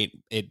integrate,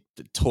 it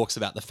talks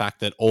about the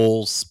fact that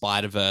all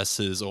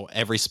Spider-Verses, or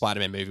every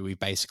Spider-Man movie we've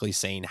basically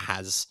seen,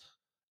 has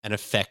an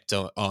effect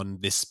on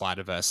this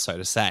Spider-Verse, so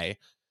to say.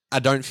 I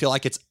don't feel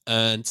like it's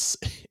earned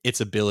its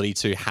ability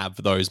to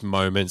have those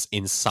moments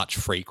in such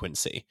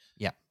frequency.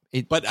 Yeah.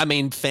 But I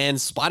mean,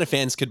 Spider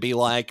fans could be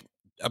like,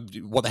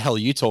 what the hell are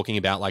you talking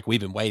about? Like, we've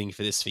been waiting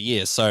for this for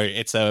years. So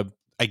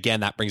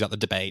again, that brings up the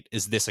debate.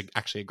 Is this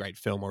actually a great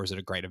film, or is it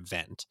a great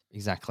event?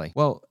 Exactly.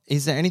 Well,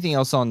 is there anything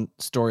else on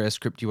story or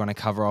script you want to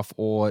cover off,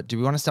 or do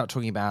we want to start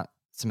talking about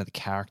some of the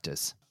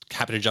characters?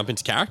 Happy to jump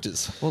into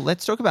characters. Well,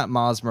 let's talk about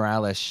Miles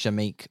Morales,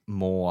 Shameik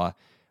Moore.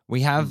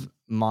 We have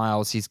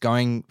Miles. He's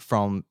going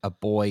from a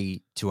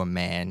boy to a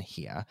man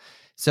here.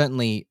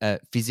 Certainly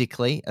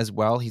physically as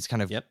well. He's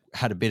kind of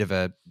had a bit of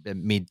a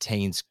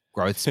mid-teens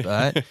growth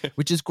spurt,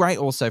 which is great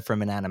also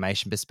from an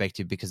animation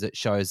perspective, because it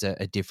shows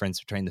a difference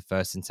between the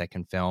first and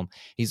second film.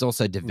 He's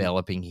also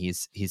developing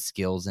his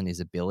skills and his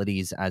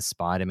abilities as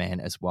Spider-Man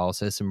as well.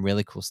 So there's some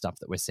really cool stuff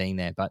that we're seeing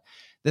there. But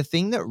the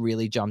thing that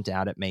really jumped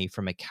out at me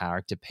from a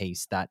character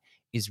piece that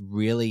is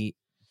really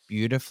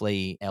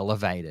beautifully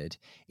elevated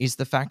is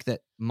the fact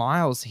that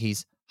Miles,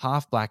 he's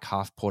half black,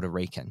 half Puerto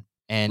Rican.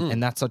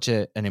 And that's such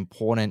an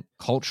important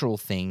cultural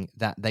thing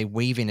that they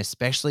weave in,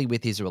 especially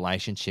with his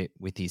relationship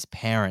with his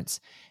parents.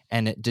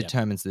 And it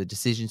determines the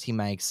decisions he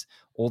makes,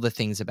 all the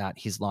things about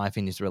his life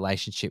and his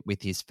relationship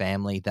with his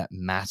family that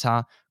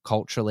matter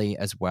culturally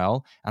as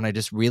well. And I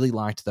just really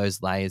liked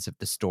those layers of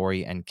the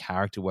story and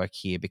character work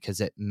here,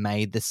 because it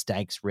made the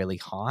stakes really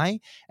high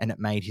and it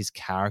made his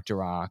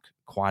character arc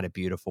quite a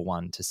beautiful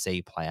one to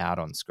see play out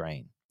on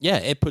screen. Yeah,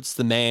 it puts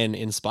the man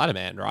in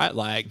Spider-Man, right?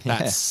 Like,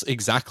 that's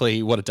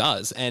exactly what it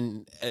does.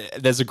 And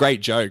there's a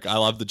great joke. I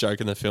love the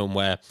joke in the film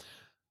where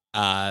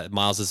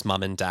Miles's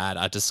mum and dad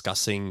are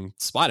discussing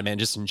Spider-Man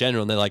just in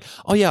general, and they're like,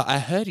 "Oh yeah, I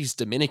heard he's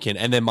Dominican,"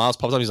 and then Miles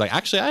pops up, and he's like,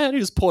 "Actually, I heard he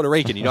was Puerto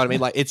Rican." You know what I mean?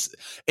 Like, it's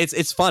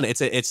fun.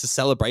 It's a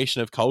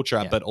celebration of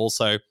culture, but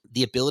also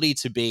the ability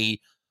to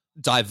be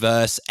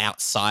diverse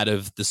outside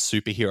of the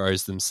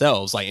superheroes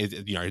themselves, like,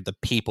 you know, the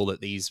people that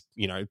these,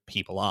 you know,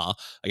 people are.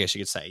 I guess you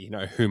could say, you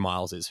know, who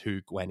Miles is, who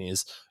Gwen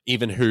is,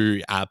 even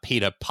who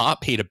Peter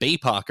B.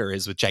 Parker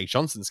is with Jake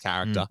Johnson's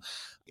character.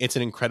 It's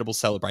an incredible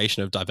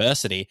celebration of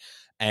diversity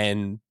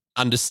and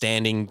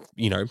understanding,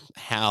 you know,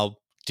 how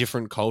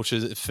different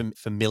cultures,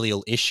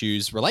 familial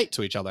issues relate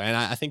to each other. And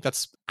I think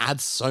that's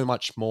adds so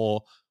much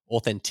more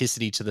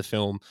authenticity to the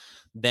film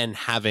than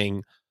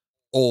having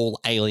all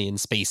alien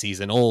species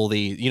and all the,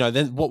 you know,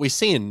 then what we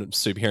see in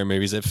superhero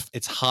movies, if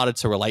it's harder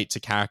to relate to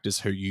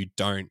characters who you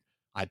don't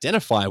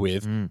identify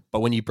with, but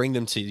when you bring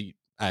them to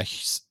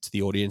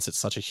the audience at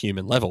such a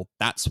human level,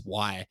 that's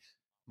why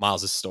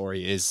Miles'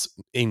 story is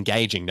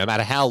engaging. No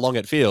matter how long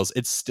it feels,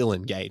 it's still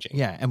engaging.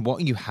 Yeah, and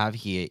what you have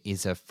here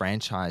is a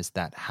franchise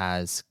that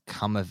has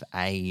come of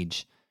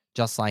age,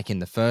 just like in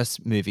the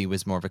first movie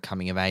was more of a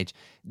coming of age.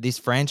 This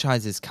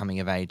franchise is coming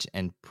of age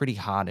and pretty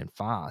hard and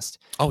fast.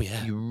 Oh,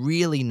 yeah. You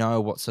really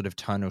know what sort of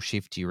tonal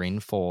shift you're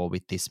in for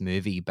with this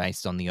movie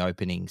based on the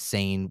opening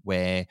scene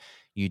where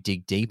you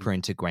dig deeper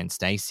into Gwen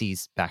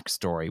Stacy's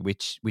backstory,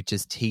 which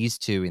is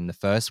teased to in the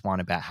first one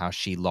about how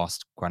she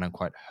lost, quote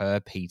unquote, her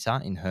Peter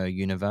in her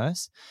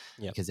universe,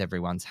 because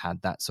everyone's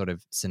had that sort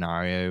of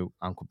scenario,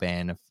 Uncle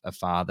Ben, a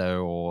father,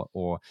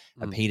 or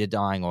a Peter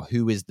dying, or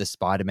who is the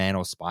Spider-Man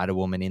or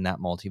Spider-Woman in that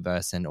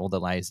multiverse and all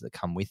the layers that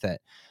come with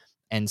it.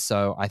 And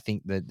so I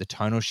think that the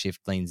tonal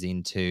shift leans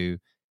into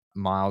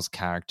Miles'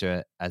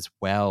 character as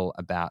well,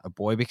 about a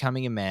boy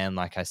becoming a man,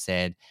 like I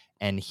said,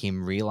 and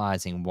him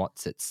realizing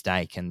what's at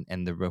stake, and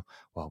the real,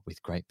 well,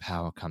 with great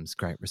power comes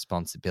great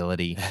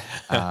responsibility.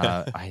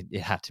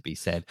 It had to be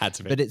said.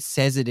 But it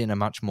says it in a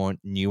much more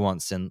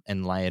nuanced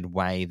and layered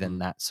way than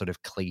that sort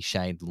of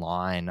cliched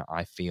line.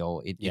 I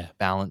feel it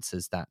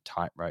balances that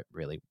tightrope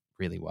really,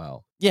 really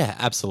well. Yeah,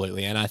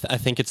 absolutely. And I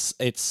think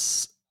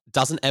it's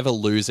doesn't ever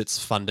lose its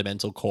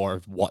fundamental core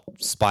of what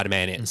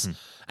Spider-Man is.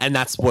 And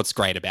that's what's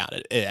great about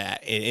it.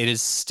 It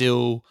is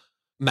still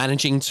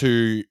managing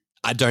to,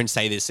 I don't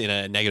say this in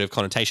a negative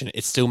connotation,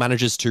 it still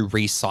manages to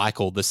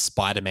recycle the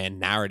Spider-Man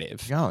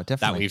narrative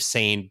that we've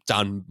seen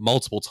done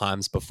multiple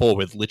times before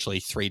with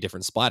literally 3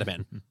 different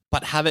Spider-Men,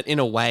 but have it in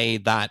a way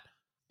that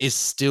is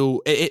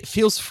still, it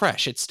feels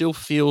fresh. It still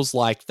feels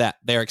like that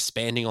they're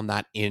expanding on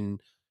that in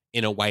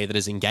a way that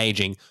is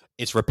engaging.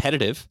 It's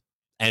repetitive,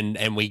 and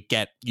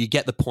you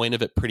get the point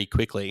of it pretty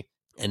quickly.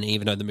 And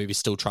even though the movie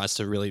still tries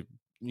to really,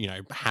 you know,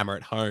 hammer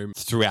it home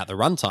throughout the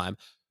runtime,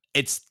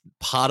 it's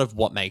part of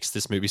what makes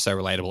this movie so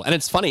relatable. And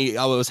it's funny,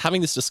 I was having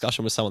this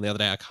discussion with someone the other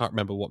day. I can't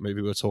remember what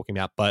movie we were talking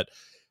about, but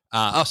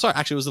actually,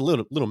 it was a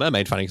Little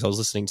Mermaid funny, because I was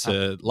listening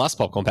to last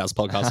Popcorn Pals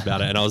podcast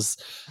about it, and I was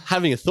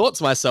having a thought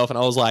to myself, and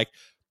I was like,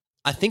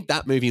 I think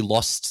that movie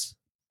lost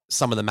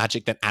some of the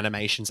magic that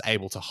animation's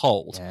able to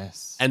hold.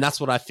 Yes. And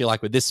that's what I feel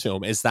like with this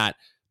film, is that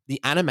the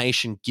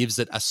animation gives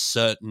it a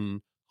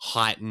certain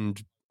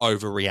heightened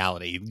over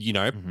reality, you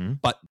know,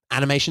 but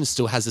animation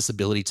still has this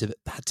ability to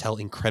tell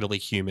incredibly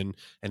human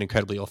and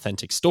incredibly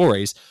authentic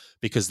stories,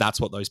 because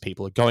that's what those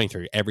people are going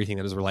through, everything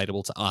that is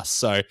relatable to us.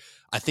 So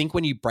I think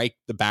when you break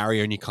the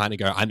barrier and you kind of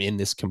go, I'm in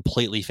this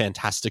completely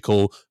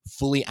fantastical,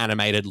 fully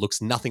animated,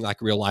 looks nothing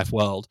like real life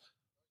world,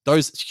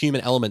 those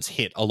human elements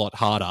hit a lot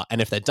harder.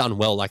 And if they're done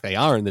well, like they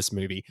are in this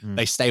movie,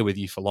 they stay with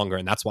you for longer.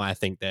 And that's why I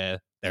think there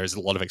is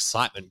a lot of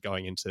excitement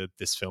going into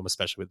this film,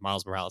 especially with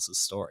Miles Morales'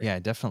 story. Yeah,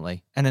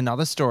 definitely. And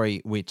another story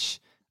which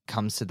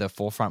comes to the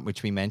forefront,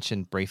 which we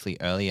mentioned briefly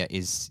earlier,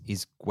 is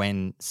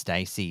Gwen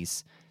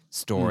Stacy's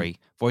story,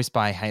 voiced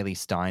by Haley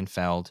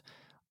Steinfeld.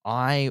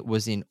 I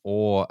was in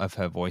awe of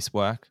her voice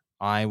work.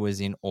 I was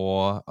in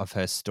awe of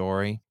her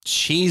story.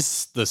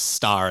 She's the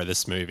star of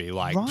this movie.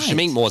 Like, Right.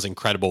 Shameik Moore's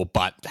incredible,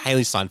 but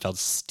Haley Steinfeld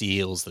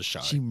steals the show.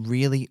 She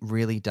really,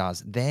 really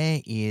does.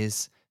 There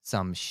is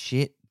some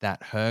shit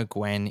that her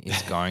Gwen is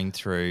going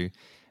through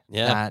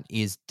that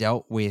is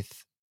dealt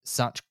with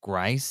such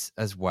grace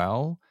as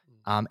well.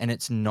 And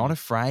it's not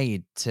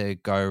afraid to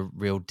go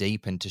real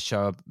deep and to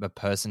show a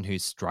person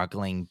who's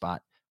struggling,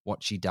 but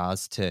what she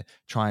does to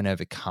try and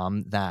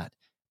overcome that,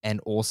 and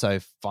also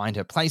find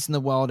her place in the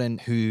world and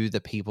who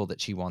the people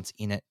that she wants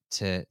in it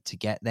to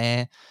get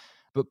there.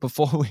 But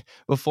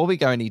before we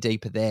go any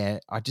deeper there,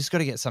 I just got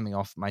to get something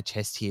off my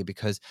chest here,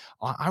 because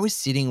I was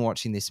sitting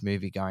watching this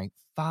movie going,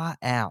 far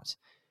out,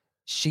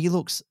 she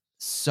looks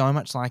so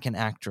much like an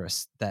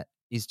actress that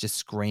is just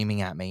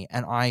screaming at me.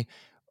 And I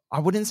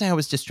wouldn't say I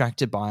was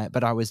distracted by it,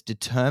 but I was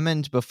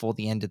determined before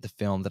the end of the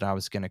film that I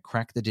was going to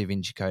crack the Da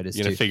Vinci Code as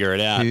to figure it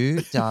out.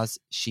 Who does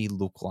she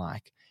look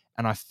like?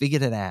 And I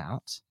figured it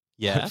out.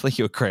 Yeah. Hopefully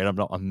you agree I'm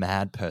not a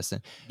mad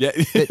person. Yeah.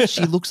 But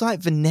she looks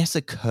like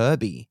Vanessa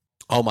Kirby.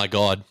 Oh my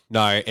God.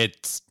 No,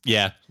 it's,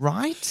 yeah.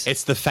 Right?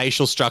 It's the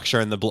facial structure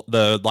and the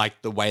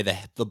way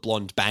the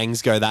blonde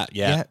bangs go that,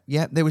 yeah.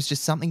 Yeah. There was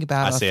just something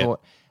about it. I it.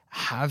 thought,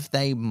 have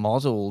they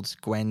modeled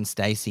Gwen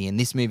Stacy in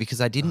this movie?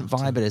 Because I didn't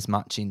vibe it as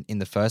much in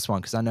the first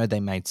one, because I know they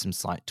made some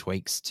slight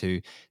tweaks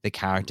to the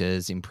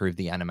characters, improved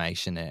the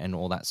animation and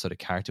all that sort of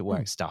character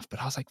work stuff.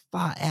 But I was like,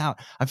 far out.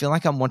 I feel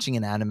like I'm watching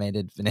an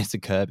animated Vanessa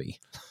Kirby.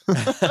 No,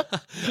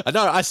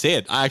 I see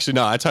it. I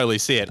totally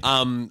see it.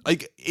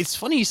 It's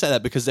funny you say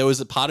that, because there was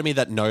a part of me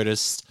that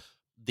noticed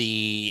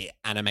the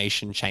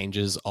animation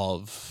changes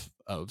of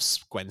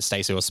Gwen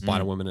Stacy or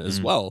Spider-Woman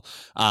as well,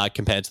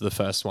 compared to the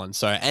first one.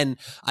 So, and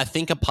I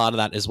think a part of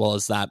that as well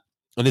is that,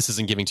 and this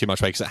isn't giving too much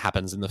away because it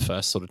happens in the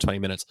first sort of 20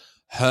 minutes,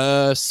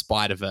 her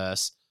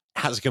Spider-Verse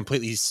has a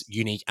completely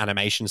unique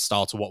animation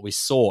style to what we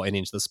saw in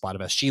Into the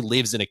Spider-Verse. She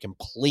lives in a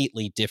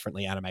completely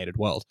differently animated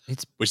world,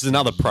 which is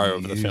another pro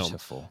of the film.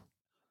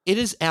 It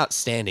is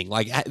outstanding.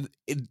 Like,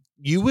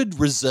 you would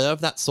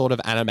reserve that sort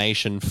of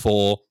animation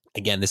for,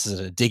 again, this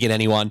isn't a dig at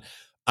anyone,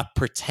 a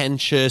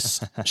pretentious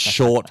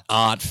short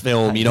art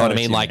film. You know what I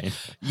mean? Like,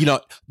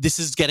 this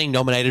is getting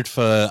nominated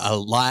for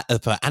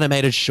for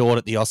animated short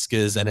at the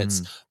Oscars, and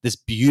it's this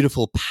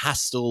beautiful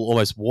pastel,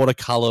 almost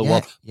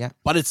watercolor.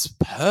 But it's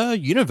her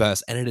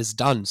universe, and it is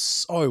done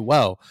so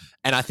well.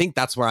 And I think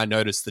that's where I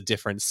noticed the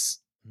difference,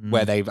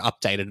 where they've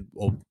updated,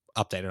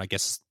 I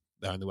guess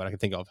the only word I can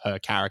think of, her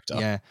character.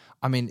 Yeah.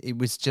 I mean, it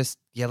was just,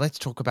 let's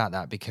talk about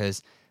that,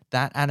 because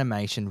that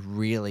animation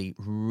really,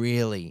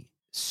 really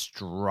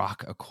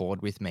struck a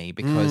chord with me,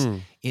 because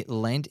it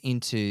lent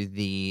into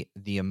the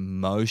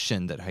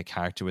emotion that her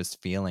character was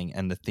feeling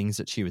and the things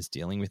that she was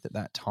dealing with at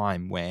that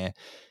time, where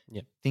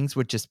things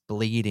would just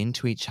bleed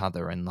into each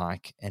other and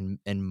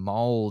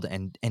mold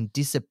and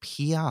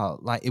disappear.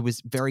 Like, it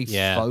was very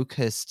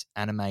focused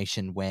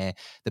animation where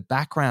the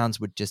backgrounds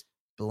would just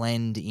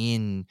blend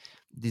in,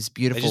 these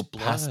beautiful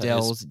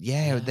pastels.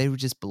 They would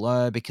just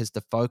blur, because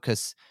the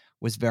focus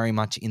was very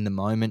much in the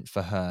moment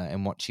for her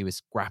and what she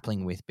was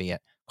grappling with, be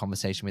it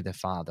conversation with her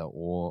father,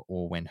 or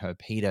when her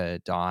Peter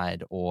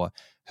died, or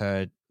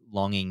her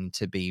longing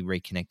to be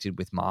reconnected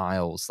with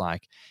Miles.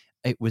 Like,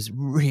 it was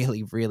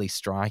really, really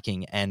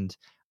striking. And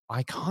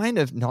I kind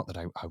of, not that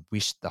I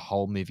wish the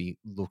whole movie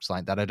looked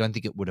like that, I don't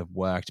think it would have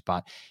worked,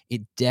 but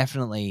it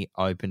definitely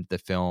opened the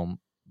film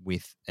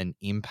with an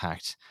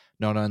impact,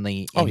 not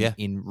only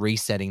in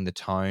resetting the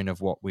tone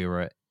of what we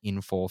were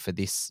in for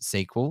this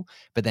sequel,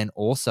 but then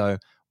also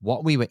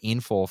what we were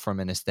in for from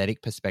an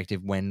aesthetic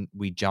perspective. When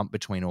we jump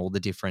between all the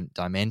different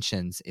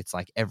dimensions, it's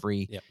like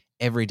every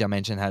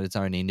dimension had its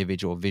own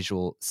individual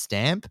visual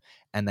stamp,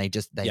 and they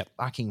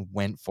fucking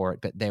went for it.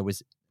 But there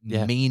was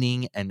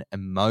meaning and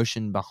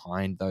emotion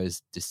behind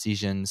those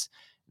decisions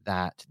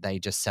that they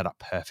just set up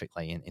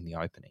perfectly in the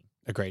opening.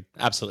 Agreed.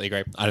 Absolutely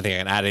agree. I don't think I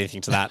can add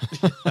anything to that.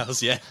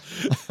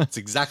 That's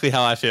exactly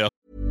how I feel.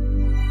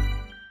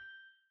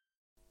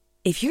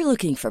 If you're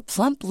looking for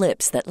plump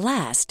lips that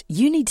last,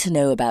 you need to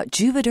know about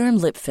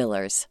Juvederm lip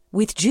fillers.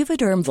 With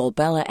Juvederm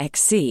Volbella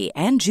XC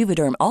and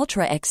Juvederm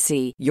Ultra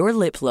XC, your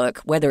lip look,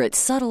 whether it's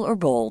subtle or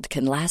bold,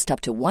 can last up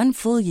to 1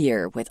 full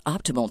year with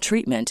optimal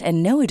treatment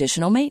and no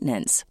additional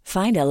maintenance.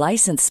 Find a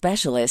licensed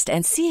specialist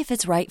and see if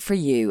it's right for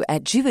you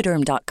at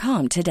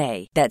Juvederm.com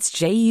today. That's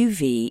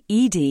JUVEDERM.com.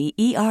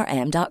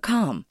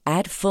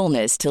 Add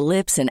fullness to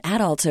lips in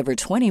adults over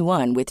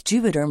 21 with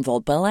Juvederm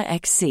Volbella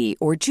XC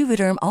or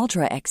Juvederm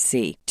Ultra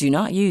XC. Do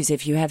not use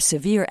if you have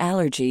severe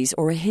allergies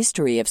or a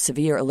history of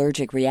severe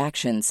allergic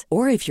reactions,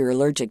 or if you're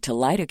allergic to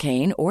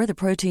lidocaine or the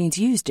proteins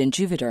used in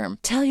Juvederm.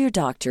 Tell your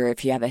doctor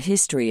if you have a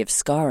history of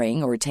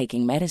scarring or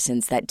taking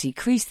medicines that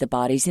decrease the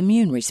body's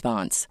immune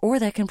response or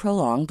that can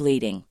prolong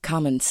bleeding.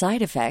 Common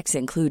side effects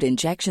include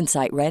injection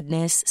site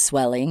redness,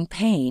 swelling,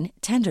 pain,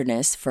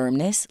 tenderness,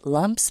 firmness,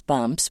 lumps,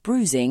 bumps,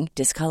 bruising,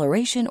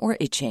 discoloration, or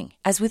itching.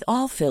 As with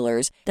all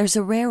fillers, there's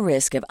a rare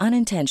risk of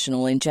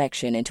unintentional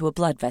injection into a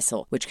blood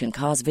vessel, which can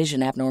cause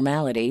vision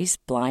abnormalities,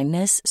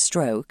 blindness,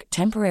 stroke,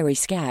 temporary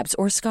scabs,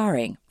 or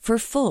scarring. For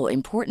full,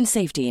 important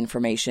safety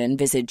information,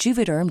 visit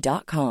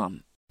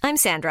Juvederm.com. I'm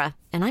Sandra,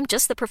 and I'm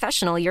just the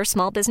professional your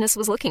small business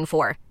was looking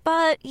for.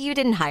 But you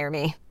didn't hire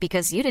me,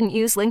 because you didn't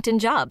use LinkedIn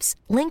Jobs.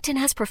 LinkedIn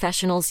has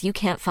professionals you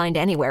can't find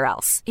anywhere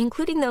else,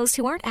 including those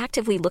who aren't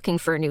actively looking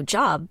for a new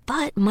job,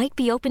 but might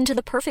be open to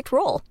the perfect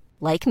role,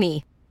 like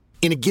me.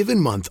 In a given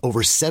month,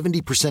 over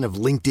 70% of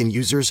LinkedIn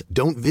users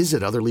don't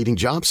visit other leading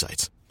job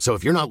sites. So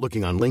if you're not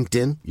looking on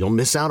LinkedIn, you'll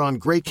miss out on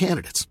great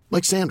candidates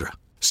like Sandra.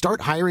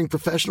 Start hiring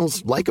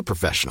professionals like a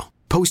professional.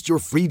 Post your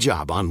free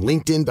job on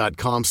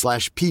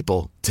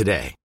linkedin.com/people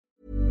today.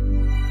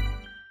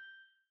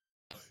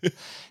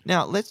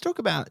 Now, let's talk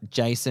about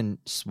Jason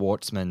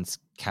Schwartzman's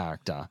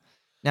character.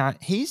 Now,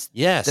 he's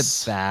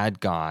the bad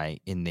guy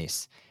in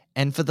this.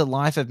 And for the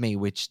life of me,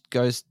 which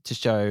goes to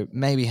show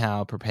maybe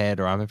how prepared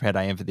or unprepared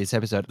I am for this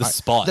episode. The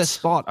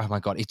Spot. Oh my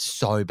God, it's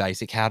so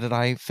basic. How did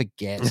I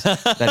forget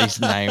that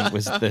his name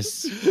was the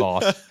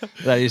Spot?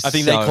 That is I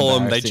think so they call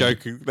him,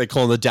 embarrassing. they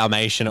call him the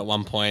Dalmatian at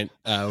one point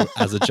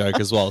as a joke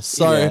as well.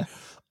 So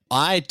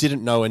I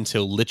didn't know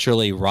until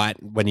literally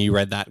right when you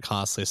read that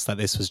cast list that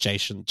this was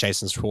Jason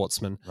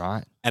Schwartzman.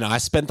 Right. And I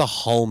spent the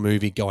whole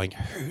movie going,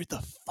 who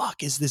the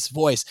fuck is this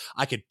voice?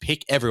 I could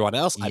pick everyone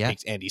else. I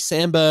picked Andy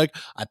Samberg.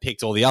 I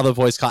picked all the other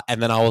voice cast.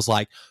 And then I was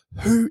like,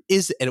 who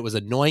is it? And it was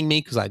annoying me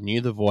because I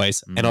knew the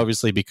voice. And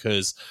obviously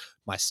because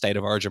my State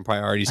of Origin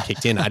priorities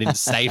kicked in, I didn't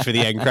stay for the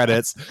end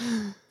credits.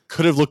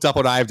 Could have looked up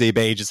on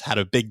IMDb, just had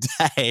a big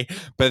day.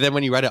 But then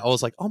when you read it, I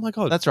was like, oh my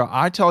God. That's right.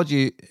 I told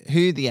you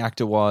who the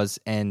actor was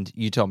and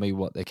you told me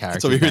what the character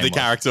was. Told me who the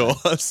character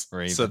was.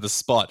 So the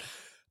Spot.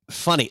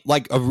 Funny,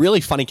 like a really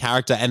funny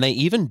character. And they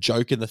even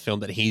joke in the film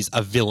that he's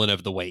a villain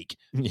of the week.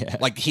 Yeah.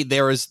 Like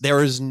there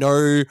is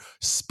no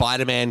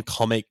Spider-Man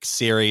comic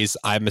series,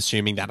 I'm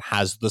assuming, that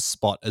has the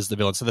Spot as the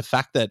villain. So the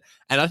fact that,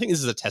 and I think this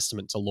is a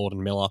testament to Lord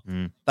and Miller,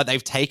 that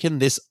they've taken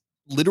this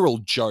literal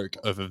joke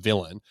of a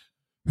villain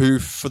who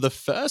for the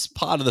first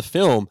part of the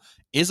film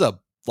is a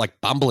like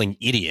bumbling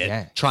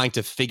idiot trying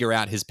to figure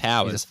out his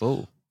powers. He's a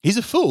fool. He's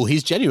a fool.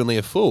 He's genuinely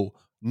a fool.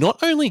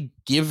 Not only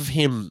give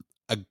him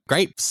a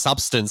great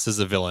substance as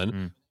a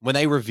villain, when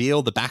they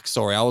reveal the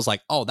backstory, I was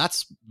like, oh,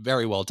 that's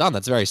very well done.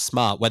 That's very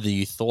smart. Whether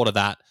you thought of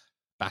that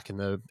back in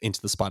the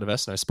Into the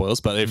Spider-Verse, no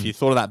spoilers, but if you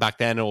thought of that back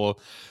then or,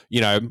 you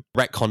know,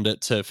 retconned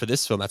it for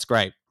this film, that's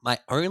great. My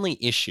only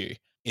issue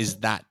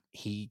is that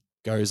he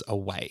goes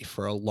away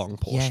for a long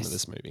portion of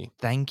this movie.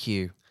 Thank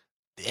you.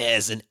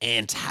 There's an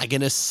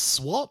antagonist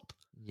swap.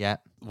 Yeah.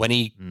 When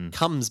he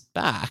comes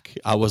back,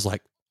 I was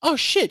like, oh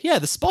shit, yeah,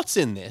 the Spot's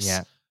in this.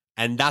 Yeah.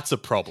 And that's a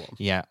problem.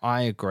 Yeah,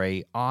 I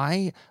agree.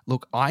 I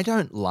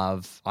don't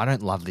love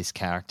this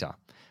character.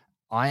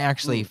 I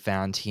actually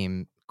found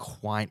him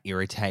quite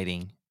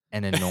irritating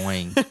and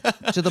annoying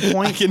to the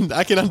point.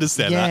 I can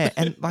understand that.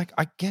 Yeah, and like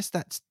I guess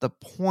that's the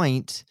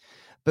point.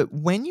 But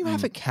when you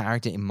have a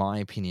character, in my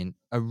opinion,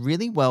 a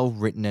really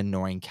well-written,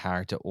 annoying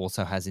character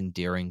also has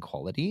endearing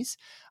qualities.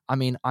 I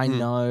mean, I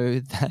know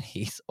that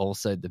he's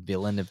also the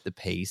villain of the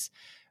piece,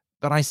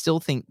 but I still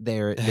think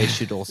there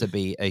should also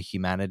be a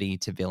humanity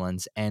to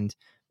villains. And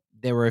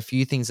there were a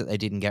few things that they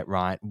didn't get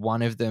right.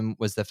 One of them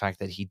was the fact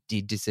that he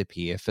did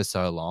disappear for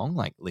so long,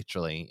 like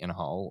literally in a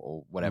hole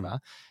or whatever.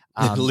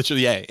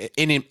 Literally,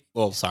 yeah.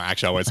 Well, sorry,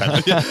 actually, I won't say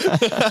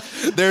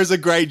that. There's a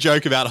great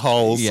joke about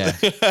holes. Yeah.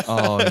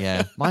 Oh,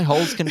 yeah. My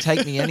holes can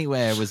take me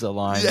anywhere was a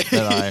line that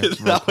I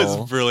recall. That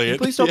was brilliant.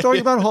 Please stop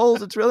talking about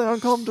holes. It's really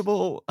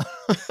uncomfortable.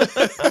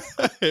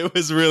 It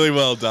was really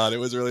well done.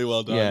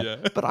 Yeah.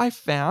 But I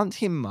found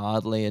him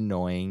mildly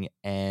annoying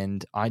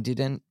and I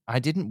didn't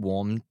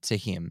warm to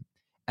him.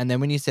 And then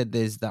when you said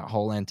there's that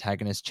whole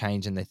antagonist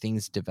change and the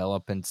things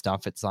develop and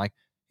stuff, it's like,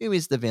 who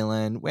is the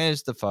villain?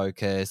 Where's the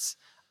focus?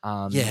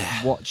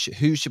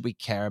 Who should we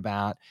care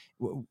about?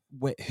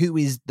 Who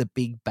is the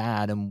big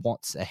bad and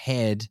what's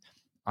ahead?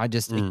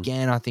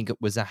 Again, I think it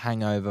was a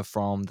hangover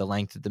from the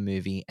length of the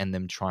movie and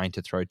them trying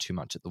to throw too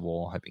much at the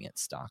wall, hoping it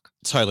stuck.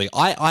 Totally.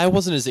 I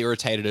wasn't as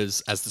irritated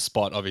as the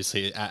Spot,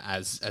 obviously,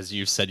 as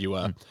you said you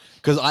were.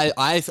 Because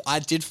I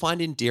did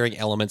find endearing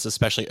elements,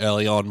 especially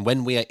early on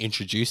when we are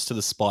introduced to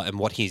the Spot and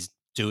what he's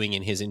doing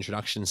in his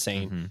introduction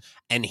scene.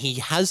 And he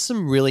has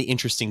some really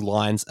interesting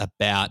lines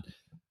about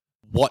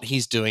what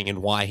he's doing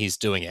and why he's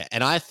doing it.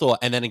 And I thought,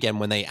 and then again,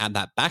 when they add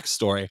that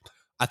backstory,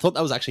 I thought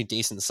that was actually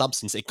decent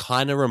substance. It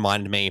kind of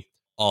reminded me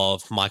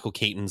of Michael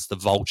Keaton's The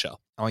Vulture.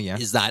 Oh, yeah.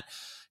 Is that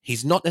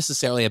he's not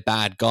necessarily a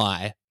bad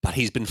guy, but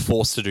he's been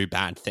forced to do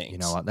bad things. You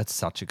know what? That's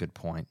such a good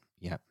point.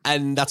 Yeah.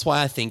 And that's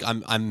why I think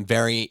I'm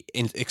very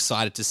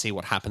excited to see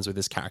what happens with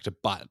this character.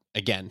 But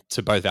again,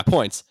 to both our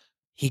points,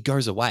 he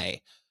goes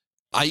away.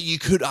 You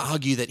could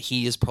argue that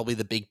he is probably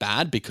the big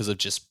bad because of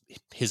just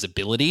his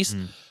abilities.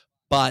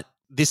 But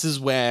this is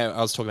where I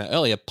was talking about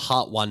earlier,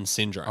 part one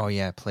syndrome. Oh,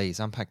 yeah, please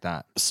unpack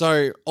that.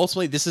 So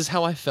ultimately, this is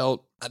how I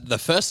felt the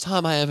first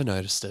time I ever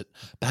noticed it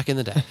back in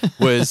the day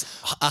was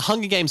a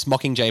Hunger Games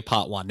Mockingjay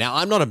Part 1. Now,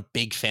 I'm not a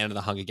big fan of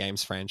the Hunger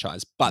Games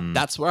franchise, but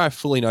that's where I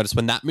fully noticed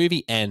when that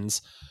movie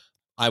ends,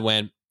 I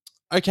went,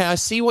 okay, I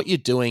see what you're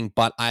doing,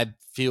 but I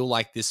feel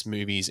like this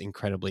movie is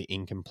incredibly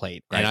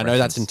incomplete. Great and I know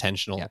reference. that's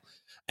intentional.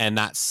 And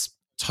that's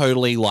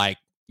totally like,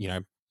 you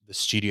know, the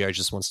studio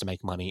just wants to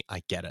make money.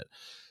 I get it.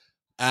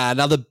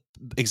 Another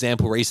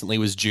example recently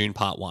was Dune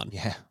Part 1.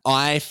 Yeah.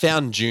 I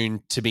found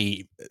Dune to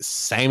be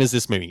same as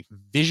this movie.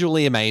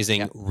 Visually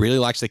amazing, really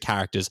liked the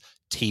characters,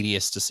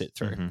 tedious to sit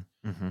through.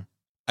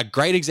 A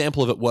great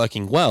example of it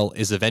working well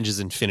is Avengers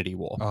Infinity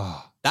War.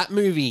 Oh. That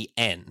movie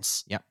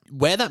ends. Yep.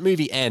 Where that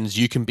movie ends,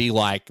 you can be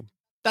like,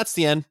 that's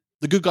the end.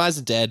 The good guys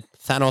are dead.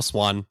 Thanos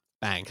won.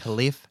 Bang.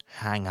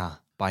 Cliffhanger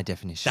by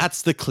definition.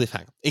 That's the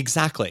cliffhanger.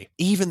 Exactly.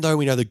 Even though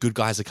we know the good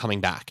guys are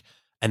coming back.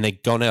 And they're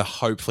going to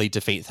hopefully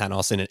defeat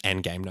Thanos in an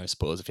Endgame. No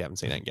spoilers if you haven't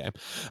seen Endgame.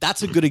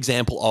 That's a good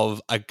example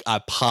of a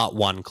part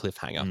one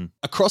cliffhanger.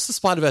 Across the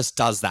Spider-Verse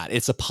does that.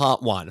 It's a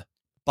part one,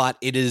 but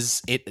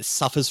it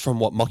suffers from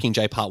what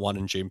Mockingjay Part 1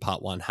 and Dune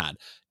Part 1 had,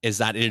 is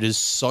that it is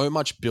so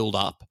much build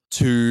up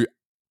to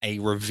a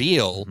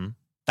reveal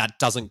that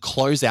doesn't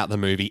close out the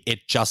movie. It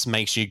just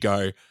makes you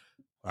go,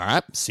 all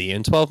right, see you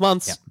in 12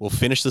 months. We'll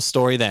finish the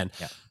story then.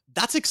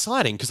 that's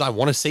exciting because I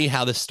want to see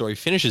how this story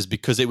finishes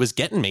because it was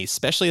getting me,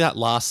 especially that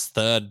last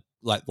third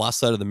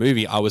of the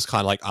movie. I was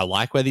kind of like, I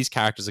like where these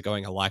characters are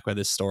going. I like where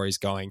this story's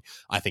going.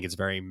 I think it's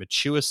very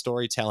mature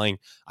storytelling.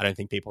 I don't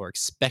think people are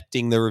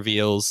expecting the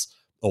reveals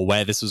or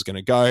where this was going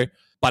to go,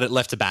 but it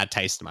left a bad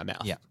taste in my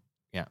mouth. Yeah.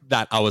 Yeah.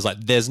 That I was like,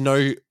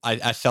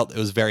 I felt it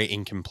was very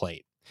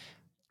incomplete.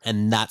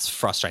 And that's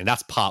frustrating.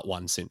 That's part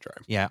one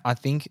syndrome. Yeah. I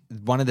think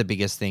one of the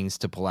biggest things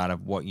to pull out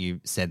of what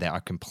you said there, I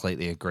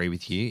completely agree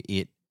with you.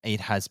 It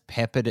has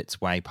peppered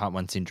its way, part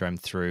one syndrome,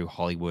 through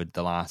Hollywood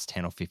the last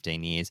 10 or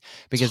 15 years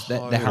because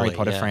the Harry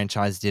Potter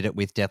franchise did it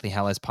with Deathly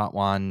Hallows Part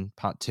 1,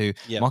 Part 2.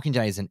 Yep.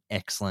 Mockingjay is an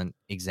excellent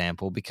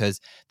example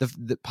because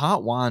the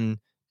Part 1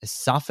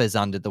 suffers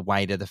under the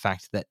weight of the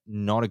fact that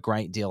not a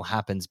great deal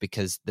happens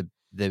because the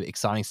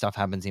exciting stuff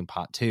happens in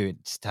Part 2.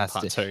 It just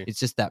has it's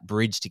just that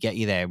bridge to get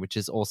you there, which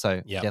is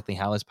also Deathly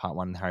Hallows Part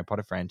 1 in the Harry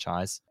Potter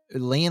franchise.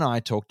 Lee and I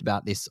talked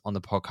about this on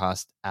the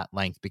podcast at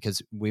length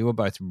because we were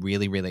both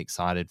really, really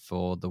excited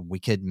for the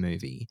Wicked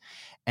movie.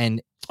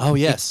 And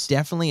it's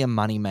definitely a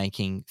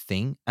money-making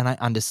thing. And I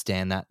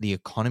understand that the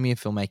economy of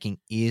filmmaking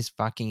is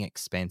fucking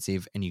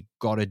expensive and you've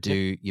got to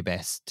do your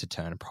best to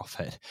turn a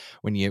profit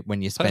when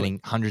you're spending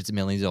hundreds of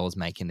millions of dollars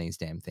making these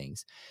damn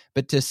things.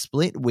 But to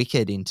split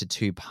Wicked into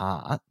two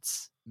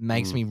parts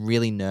makes me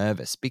really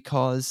nervous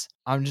because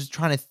I'm just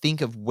trying to think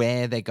of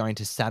where they're going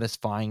to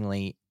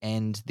satisfyingly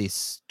end this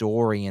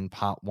story in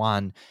part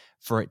one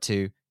for it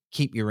to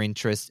keep your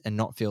interest and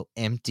not feel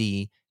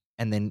empty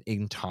and then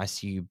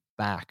entice you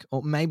back.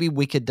 Or maybe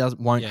Wicked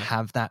won't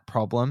have that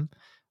problem.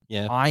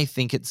 Yeah. I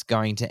think it's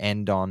going to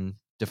end on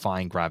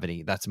Defying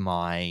Gravity. That's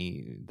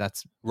my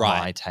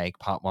take.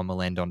 Part one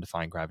will end on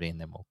Defying Gravity and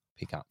then we'll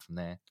pick up from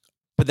there.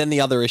 But then the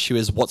other issue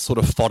is what sort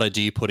of fodder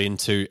do you put in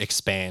to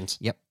expand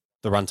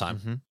the runtime?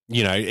 Mm-hmm.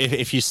 You know,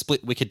 if you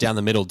split Wicked down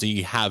the middle, do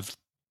you have,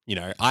 you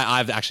know,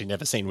 I've actually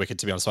never seen Wicked,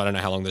 to be honest, so I don't know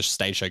how long the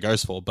stage show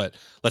goes for, but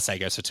let's say it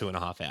goes for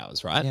 2.5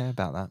 hours, right? Yeah,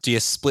 about that. Do you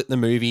split the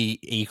movie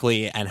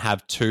equally and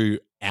have 2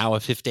 hour,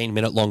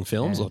 15-minute long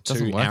films or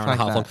 2 hour and a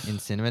half long? In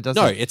cinema, does it?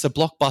 No, it's a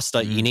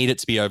blockbuster. You need it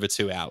to be over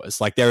 2 hours.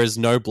 Like there is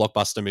no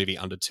blockbuster movie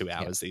under 2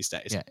 hours these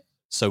days. Yeah.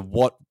 So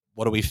what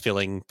are we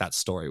filling that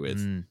story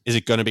with? Is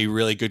it going to be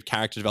really good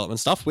character development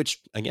stuff, which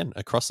again,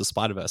 Across the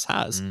Spider-Verse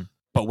has?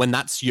 But when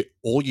that's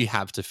all you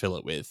have to fill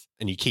it with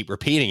and you keep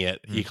repeating it,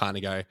 you kind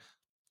of go,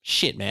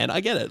 shit, man,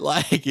 I get it.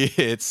 Like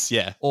it's,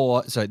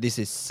 Or, so this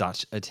is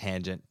such a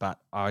tangent, but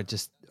I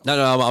just...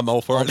 No, I'm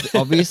all for it.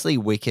 Obviously,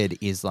 Wicked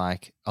is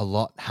like a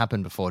lot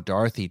happened before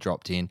Dorothy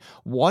dropped in.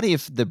 What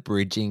if the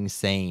bridging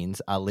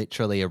scenes are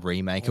literally a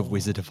remake of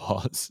Wizard of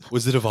Oz?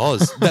 Wizard of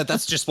Oz.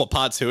 That's just what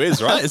part 2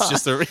 is, right? It's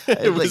just a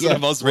Wizard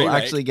of Oz remake. We'll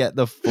actually get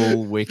the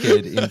full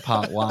Wicked in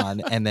part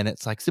 1, and then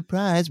it's like,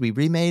 surprise, we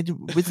remade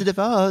Wizard of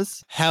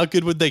Oz. How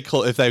good would they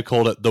call if they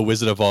called it the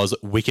Wizard of Oz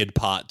Wicked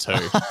Part 2?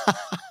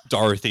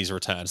 Dorothy's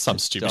Return, some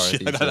stupid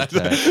shit like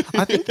that.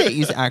 I think there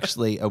is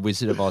actually a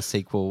Wizard of Oz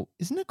sequel.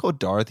 Isn't it called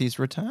Dorothy's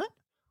Return?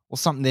 Or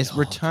something, there's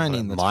Return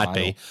in the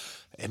title.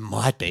 It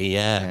might be,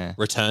 yeah.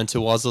 Return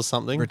to Oz or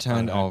something.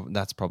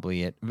 That's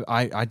probably it.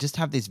 I just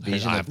have this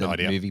vision of the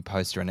movie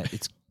poster and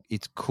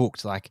it's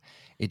cooked. Like,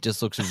 it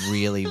just looks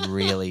really,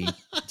 really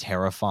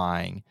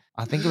terrifying.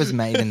 I think it was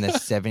made in the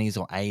 70s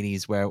or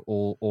 80s where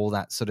all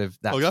that sort of,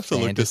 that you have to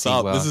look this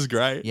up. This is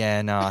great.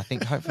 Yeah, no, I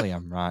think hopefully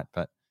I'm right.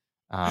 But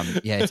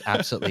it's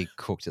absolutely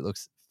cooked. It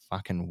looks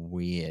fucking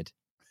weird.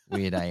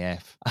 Weird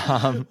AF.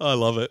 I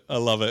love it.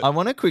 I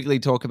want to quickly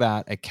talk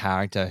about a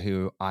character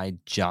who I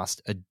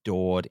just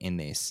adored in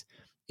this.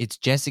 It's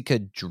Jessica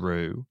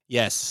Drew.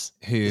 Yes.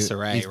 Who is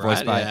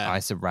voiced by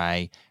Issa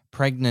Rae.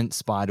 Pregnant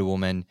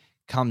Spider-Woman,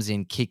 comes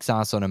in, kicks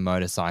ass on a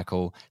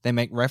motorcycle. They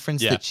make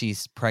reference that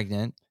she's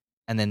pregnant,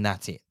 and then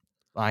that's it.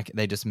 Like,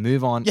 they just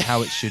move on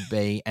how it should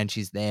be, and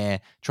she's there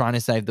trying to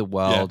save the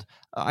world,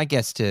 I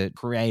guess, to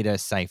create a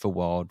safer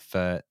world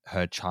for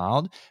her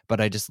child.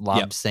 But I just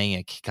loved seeing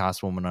a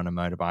kick-ass woman on a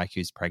motorbike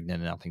who's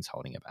pregnant and nothing's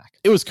holding her back.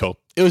 It was cool.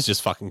 It was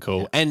just fucking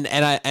cool. Yeah.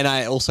 And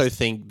I also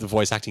think the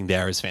voice acting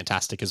there is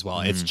fantastic as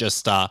well. It's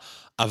just a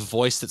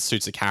voice that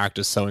suits a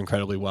character so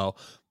incredibly well.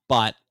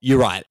 But you're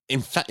right.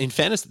 In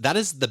fairness, that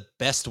is the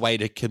best way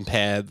to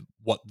compare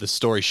what the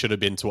story should have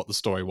been to what the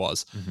story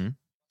was. Mm-hmm.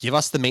 Give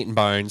us the meat and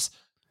bones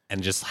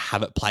and just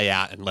have it play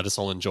out and let us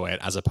all enjoy it,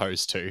 as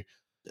opposed to,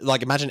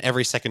 like, imagine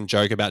every second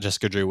joke about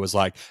Jessica Drew was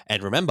like,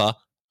 and remember,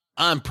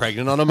 I'm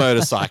pregnant on a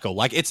motorcycle.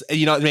 Like, it's,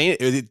 you know what I mean?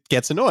 It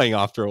gets annoying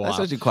after a while.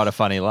 That's actually quite a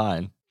funny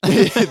line.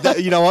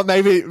 You know what?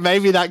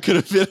 Maybe that could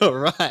have been all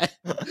right.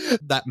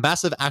 That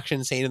massive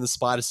action scene in the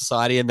Spider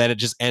Society, and then it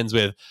just ends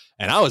with,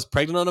 and I was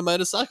pregnant on a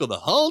motorcycle the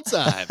whole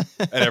time.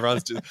 And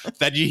everyone's just,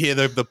 then you hear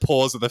the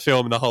pause of the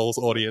film and the whole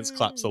audience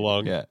claps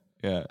along. Yeah.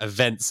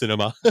 Event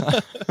cinema.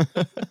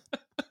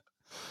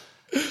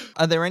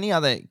 Are there any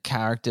other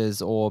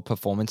characters or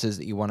performances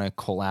that you want to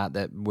call out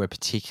that were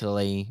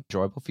particularly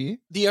enjoyable for you?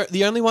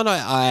 The only one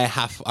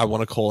I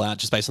want to call out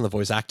just based on the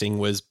voice acting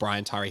was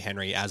Brian Tyree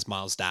Henry as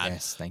Miles' dad.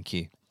 Yes, thank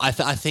you. I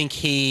think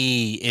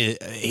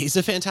he's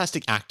a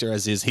fantastic actor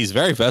as is. He's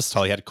very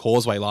versatile. He had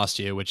Causeway last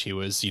year, which he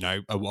was,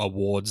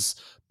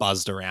 awards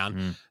buzzed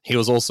around. He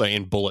was also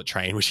in Bullet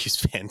Train, which he's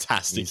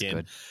fantastic He's in.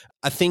 good.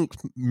 I think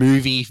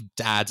movie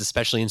dads,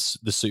 especially in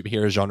the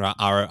superhero genre,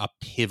 are a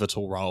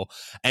pivotal role,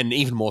 and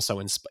even more so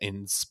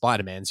in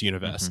Spider-Man's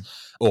universe,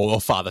 or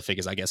father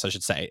figures, I guess I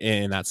should say,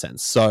 in that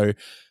sense. So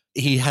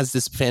he has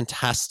this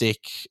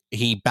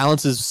he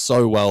balances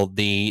so well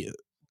the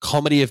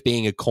comedy of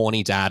being a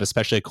corny dad,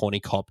 especially a corny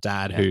cop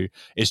dad who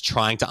is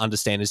trying to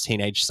understand his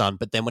teenage son,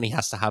 but then when he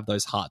has to have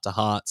those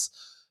heart-to-hearts,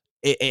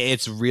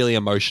 it's really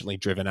emotionally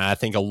driven. And I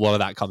think a lot of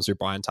that comes through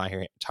Brian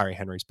Tyree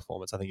Henry's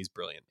performance. I think he's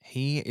brilliant.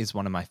 He is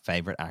one of my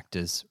favorite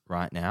actors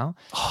right now.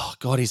 Oh,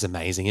 God, he's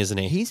amazing, isn't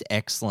he? He's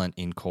excellent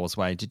in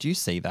Causeway. Did you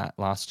see that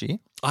last year?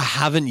 I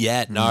haven't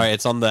yet. No,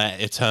 it's on the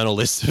eternal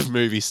list of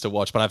movies to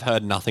watch, but I've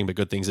heard nothing but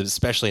good things,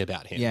 especially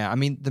about him. Yeah, I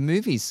mean, the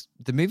movie's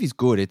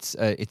good. It's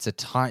a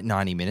tight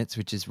 90 minutes,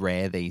 which is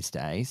rare these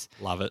days.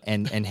 Love it.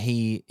 And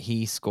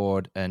he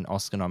scored an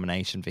Oscar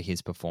nomination for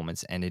his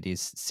performance, and it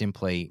is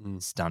simply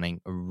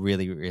stunning. A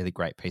really, really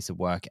great piece of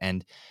work.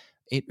 And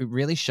it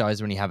really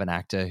shows when you have an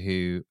actor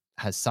who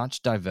has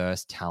such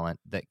diverse talent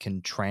that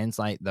can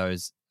translate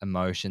those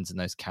emotions and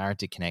those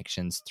character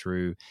connections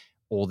through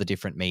all the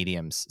different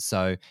mediums.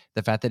 So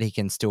the fact that he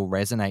can still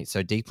resonate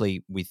so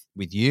deeply with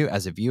you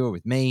as a viewer,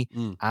 with me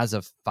as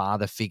a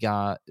father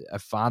figure, a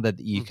father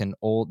that you can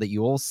that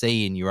you all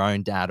see in your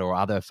own dad or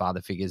other father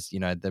figures,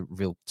 the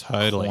real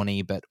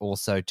corny, but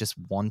also just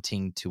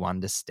wanting to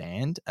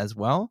understand as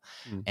well.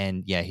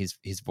 And yeah,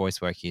 his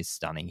voice work is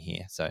stunning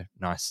here. So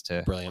nice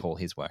to call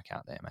his work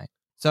out there, mate.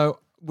 So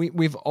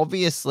we've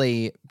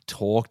obviously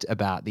talked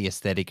about the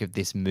aesthetic of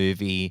this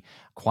movie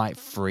quite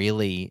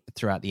freely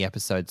throughout the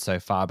episode so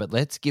far, but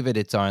let's give it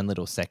its own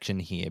little section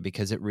here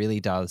because it really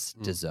does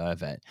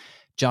deserve it.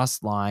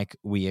 Just like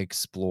we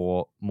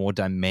explore more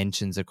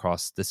dimensions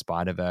across the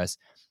Spider-Verse,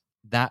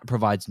 that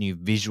provides new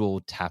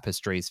visual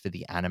tapestries for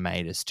the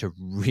animators to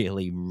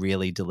really,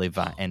 really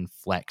deliver and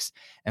flex.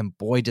 And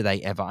boy, do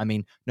they ever. I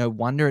mean, no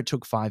wonder it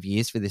took 5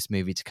 years for this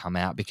movie to come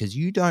out because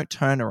you don't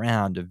turn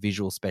around a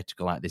visual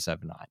spectacle like this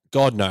overnight.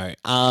 God, no.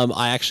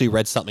 I actually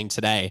read something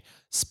today.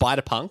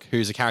 Spider-Punk,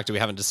 who's a character we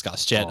haven't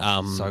discussed yet.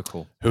 So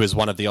cool. Who is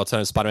one of the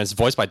alternative Spider-Mans,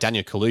 voiced by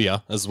Daniel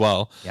Kaluuya as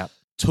well. Yep.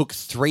 Took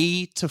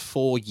 3 to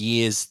 4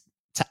 years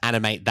to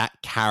animate that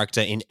character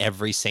in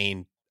every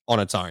scene on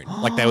its own.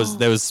 Like there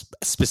was a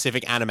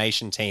specific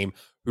animation team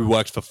who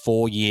worked for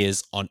 4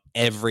 years on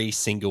every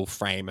single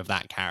frame of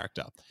that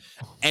character.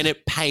 And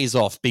it pays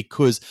off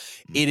because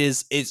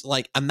it's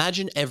like,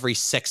 imagine every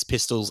Sex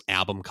Pistols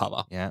album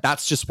cover. Yeah.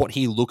 That's just what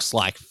he looks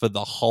like for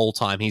the whole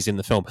time he's in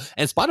the film.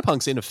 And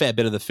Spider-Punk's in a fair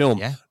bit of the film,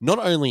 not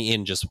only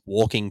in just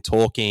walking,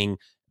 talking,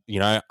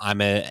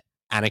 I'm a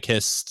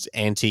anarchist,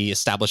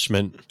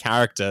 anti-establishment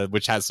character,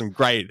 which has some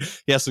great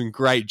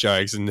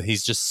jokes, and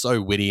he's just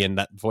so witty, and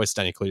that voice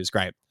Daniel Kaluuya is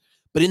great.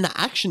 But in the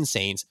action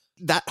scenes,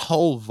 that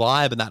whole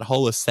vibe and that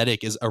whole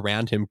aesthetic is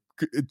around him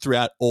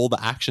throughout all the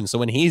action. So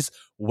when he's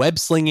web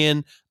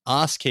slinging,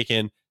 ass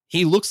kicking,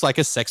 he looks like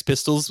a Sex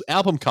Pistols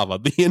album cover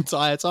the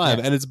entire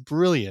time, and it's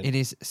brilliant. It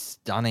is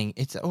stunning.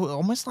 It's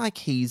almost like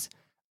he's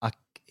a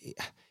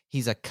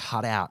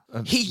cutout.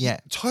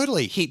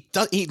 Totally. He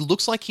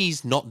looks like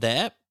he's not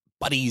there,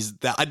 but he's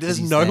there. There's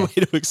no way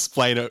to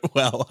explain it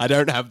well. I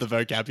don't have the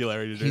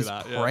vocabulary to do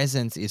that. His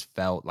presence is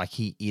felt, like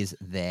he is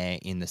there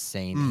in the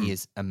scene. He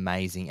is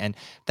amazing. And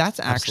that's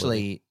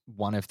actually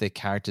one of the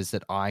characters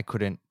that I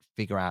couldn't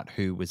figure out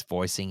who was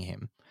voicing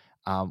him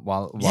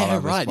while I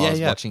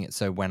was watching it.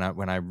 So when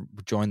I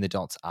joined the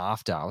dots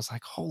after, I was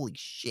like, holy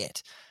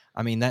shit.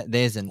 I mean,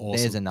 there's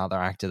another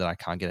actor that I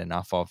can't get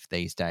enough of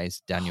these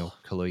days, Daniel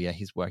Kaluuya.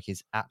 His work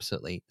is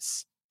absolutely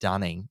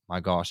stunning.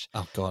 My gosh.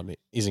 Oh, God,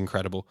 he's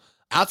incredible.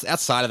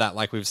 Outside of that,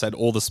 like we've said,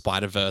 all the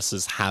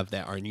Spider-Verses have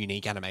their own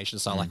unique animation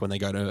style. Like when they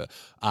go to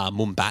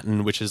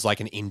Mumbattan, which is like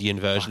an Indian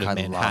version of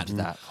Manhattan. I loved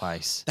that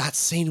place. That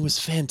scene was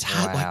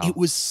fantastic. Wow. Like it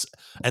was,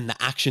 and the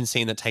action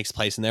scene that takes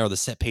place in there, or the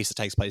set piece that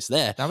takes place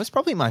there. That was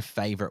probably my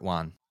favorite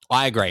one.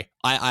 I agree.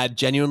 I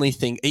genuinely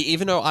think,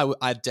 even though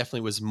I definitely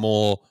was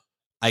more,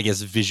 I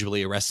guess,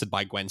 visually arrested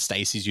by Gwen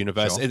Stacy's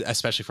universe,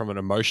 especially from an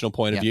emotional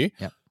point of view,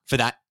 for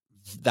that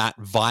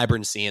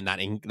vibrancy and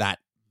that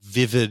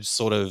vivid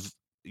sort of,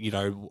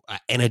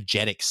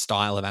 energetic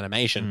style of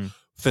animation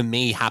for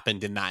me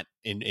happened in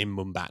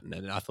Mumbattan,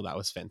 and I thought that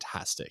was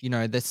fantastic.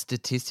 The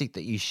statistic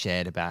that you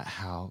shared about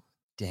how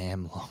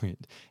damn long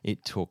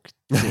it took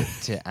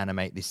to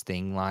animate this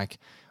thing, like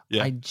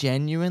I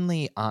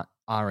genuinely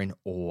are in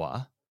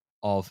awe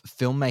of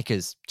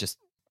filmmakers, just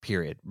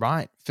period,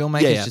 right?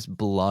 Filmmakers just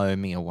blow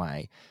me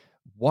away.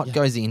 what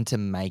goes into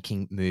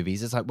making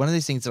movies. It's like one of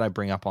these things that I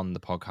bring up on the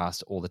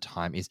podcast all the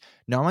time is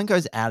no one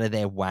goes out of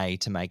their way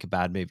to make a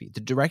bad movie. The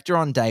director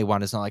on day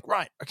one is not like,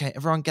 right, okay,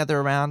 everyone gather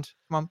around.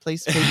 Come on,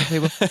 please,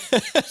 people.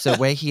 So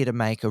we're here to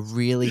make a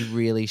really,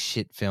 really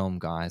shit film,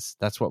 guys.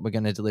 That's what we're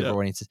going to deliver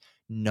audiences.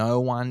 No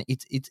one,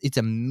 it's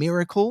a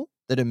miracle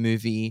that a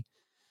movie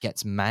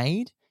gets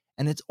made.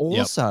 And it's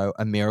also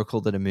a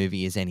miracle that a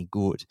movie is any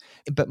good,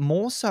 but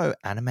more so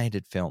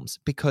animated films,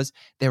 because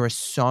there are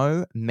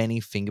so many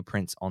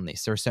fingerprints on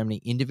this. There are so many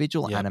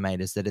individual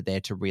animators that are there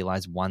to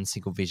realize one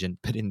single vision.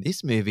 But in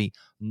this movie,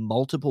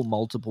 multiple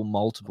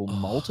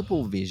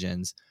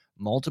visions,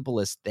 multiple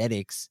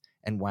aesthetics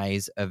and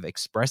ways of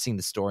expressing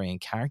the story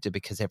and character,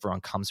 because everyone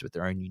comes with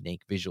their own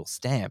unique visual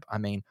stamp. I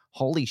mean,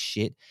 holy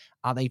shit,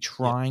 are they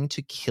trying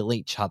to kill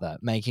each other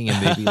making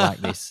a movie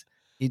like this?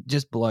 It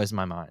just blows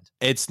my mind.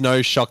 It's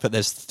no shock that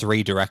there's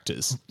 3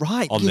 directors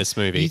on this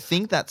movie. You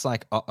think that's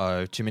like,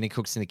 too many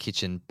cooks in the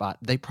kitchen, but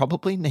they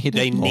probably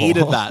needed more.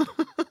 Needed that.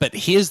 But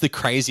here's the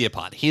crazier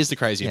part.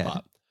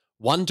 Part.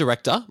 One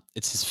director,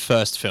 it's his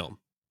first film.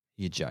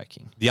 You're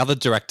joking. The other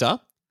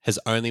director has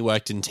only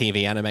worked in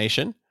TV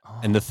animation.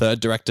 And the third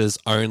director's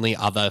only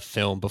other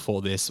film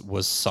before this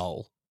was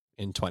Soul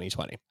in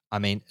 2020. I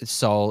mean,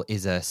 Soul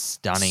is a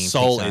stunning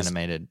Pixar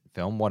animated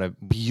film. What a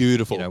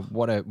beautiful,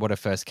 what a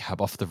first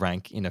cab off the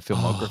rank in a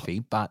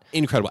filmography. But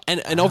incredible,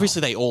 and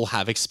obviously they all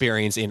have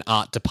experience in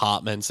art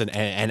departments and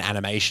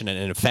animation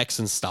and effects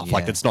and stuff.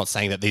 Like, it's not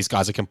saying that these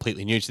guys are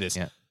completely new to this,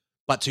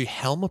 but to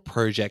helm a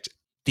project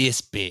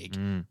this big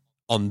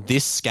on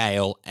this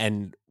scale,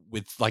 and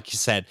with, like you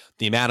said,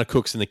 the amount of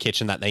cooks in the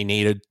kitchen that they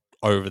needed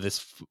over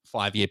this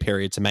 5-year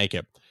period to make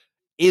it,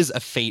 is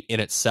a feat in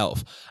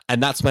itself.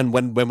 And that's when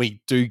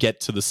we do get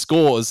to the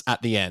scores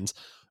at the end,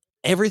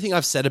 everything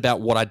I've said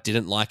about what I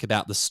didn't like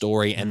about the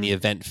story and the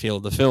event feel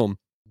of the film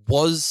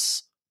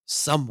was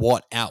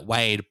somewhat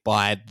outweighed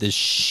by the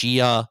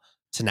sheer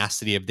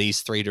tenacity of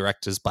these 3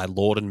 directors, by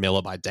Lord and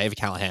Miller, by David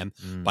Callahan,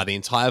 by the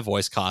entire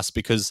voice cast,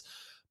 because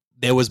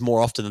there was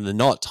more often than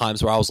not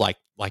times where I was like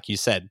you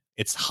said,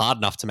 it's hard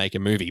enough to make a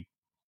movie,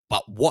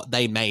 but what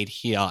they made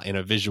here in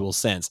a visual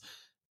sense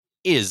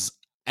is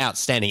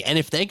outstanding. And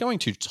if they're going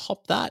to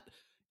top that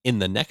in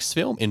the next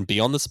film, in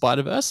Beyond the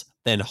Spider-Verse,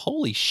 then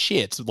holy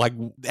shit, like,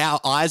 our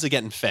eyes are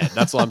getting fed.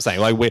 That's what I'm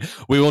saying. Like,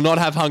 we will not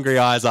have hungry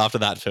eyes after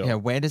that film. Yeah,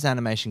 where does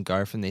animation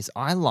go from this?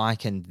 I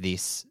liken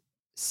this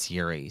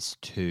series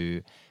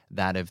to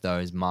that of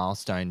those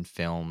milestone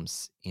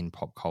films in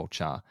pop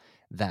culture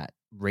that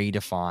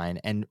redefine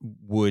and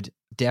would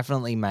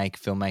definitely make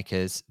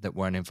filmmakers that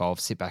weren't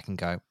involved sit back and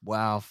go,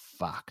 wow,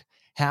 fuck,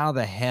 how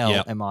the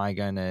hell am I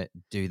going to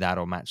do that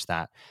or match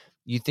that?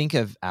 You think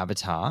of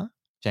Avatar,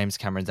 James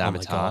Cameron's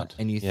Avatar,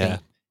 and you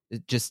think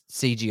just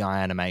CGI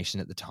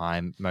animation at the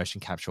time, motion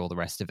capture, all the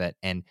rest of it,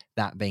 and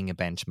that being a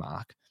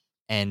benchmark.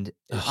 And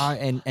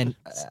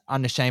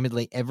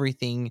unashamedly,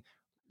 everything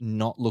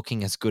not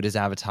looking as good as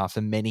Avatar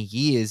for many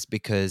years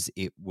because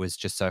it was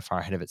just so far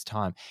ahead of its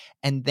time.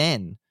 And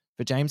then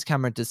for James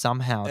Cameron to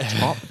somehow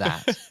top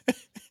that,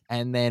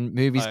 and then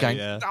movies going,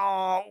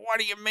 what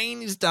do you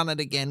mean he's done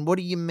it again? What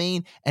do you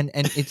mean? And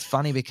it's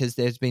funny because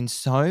there's been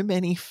so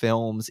many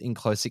films in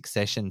close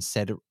succession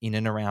set in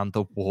and around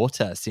the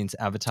water since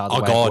Avatar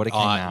The Way of Water came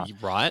out.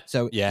 Right.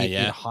 So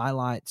it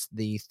highlights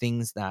the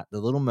things that The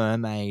Little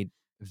Mermaid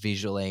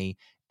visually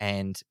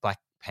and Black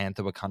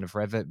Panther were kind of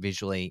forever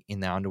visually in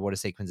their underwater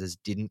sequences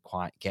didn't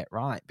quite get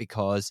right,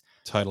 because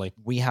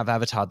we have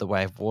Avatar The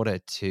Way of Water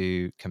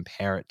to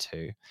compare it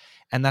to.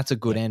 And that's a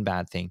good and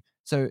bad thing.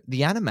 So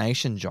the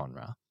animation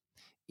genre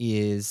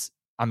is,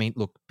 I mean,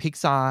 look,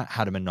 Pixar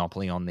had a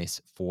monopoly on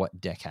this for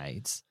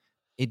decades.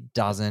 It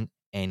doesn't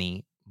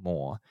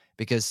anymore,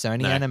 because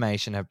Sony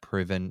Animation have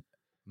proven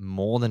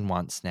more than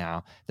once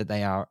now that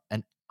they are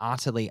an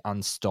utterly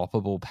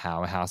unstoppable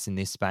powerhouse in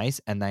this space,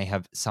 and they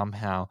have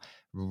somehow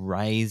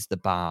raised the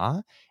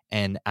bar,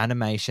 and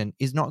animation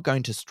is not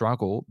going to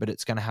struggle, but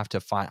it's going to have to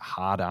fight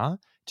harder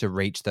to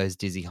reach those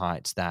dizzy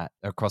heights that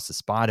Across the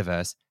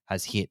Spider-Verse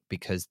has hit,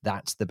 because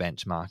that's the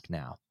benchmark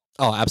now.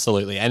 Oh,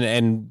 absolutely.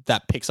 And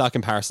that Pixar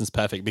comparison is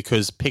perfect,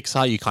 because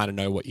Pixar, you kind of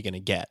know what you're going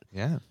to get.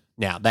 Yeah.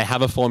 Now, they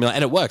have a formula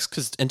and it works,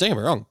 and don't get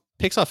me wrong,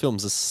 Pixar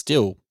films are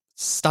still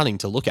stunning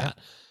to look at.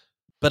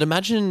 But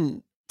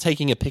imagine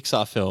taking a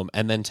Pixar film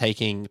and then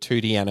taking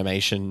 2D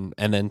animation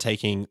and then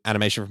taking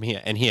animation from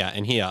here and here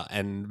and here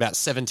and about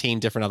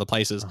 17 different other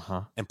places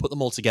and put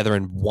them all together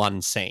in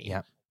one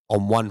scene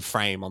on one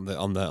frame on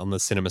the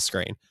cinema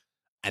screen.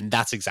 And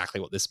that's exactly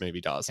what this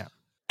movie does. Yeah.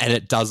 And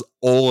it does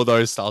all of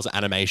those styles of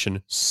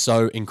animation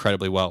so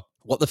incredibly well.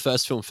 What the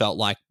first film felt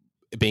like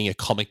being a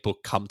comic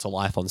book come to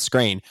life on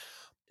screen,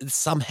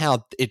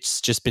 somehow it's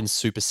just been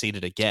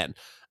superseded again.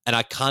 And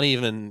I can't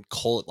even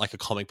call it like a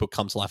comic book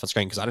come to life on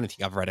screen, because I don't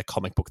think I've read a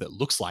comic book that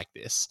looks like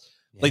this.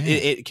 Yeah. Like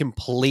it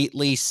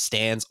completely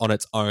stands on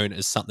its own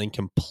as something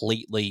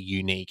completely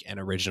unique and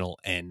original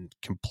and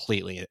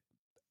completely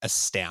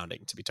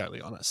astounding, to be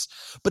totally honest.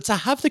 But to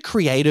have the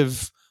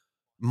creative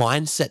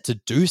mindset to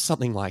do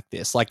something like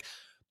this, like,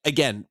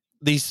 again,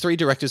 these three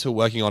directors who are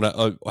working on it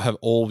have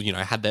all,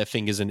 had their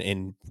fingers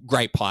in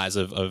great pies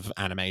of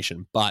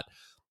animation. But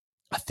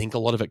I think a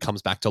lot of it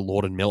comes back to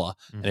Lord and Miller.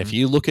 And if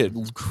you look at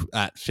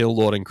Phil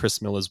Lord and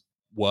Chris Miller's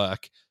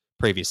work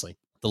previously,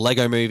 the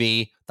Lego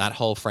Movie, that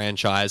whole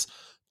franchise,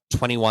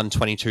 21,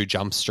 22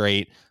 Jump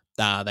Street,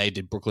 they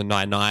did Brooklyn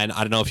Nine-Nine.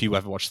 I don't know if you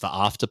ever watched The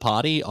After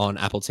Party on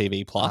Apple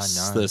TV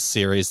Plus, the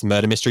series,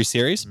 murder mystery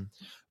series.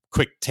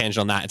 Quick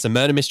tangent on that. It's a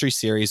murder mystery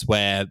series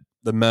where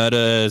the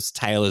murder's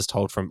tale is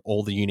told from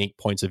all the unique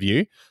points of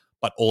view,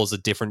 but all is a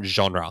different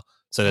genre.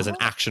 So there's an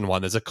action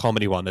one, there's a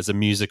comedy one, there's a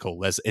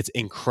musical. It's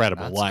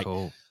incredible. That's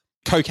cool.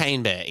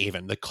 Cocaine Bear,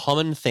 even. The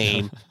common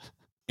theme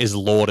is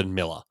Lord and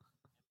Miller.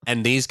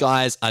 And these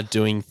guys are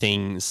doing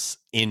things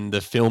in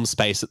the film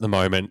space at the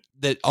moment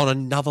that on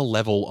another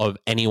level of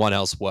anyone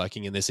else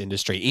working in this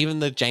industry. Even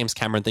the James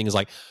Cameron thing is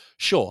like,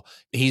 sure,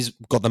 he's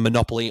got the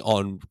monopoly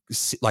on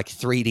like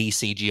 3D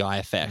CGI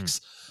effects.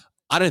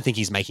 I don't think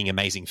he's making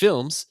amazing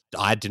films.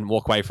 I didn't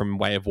walk away from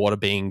Way of Water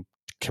being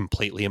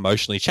completely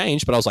emotionally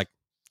changed, but I was like,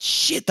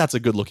 shit, that's a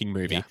good looking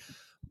movie. Yeah.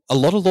 A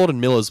lot of Lord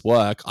and Miller's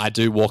work, I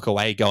do walk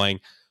away going,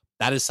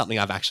 that is something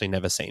I've actually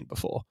never seen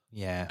before.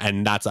 Yeah.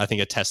 And that's, I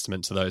think, a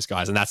testament to those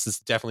guys. And that's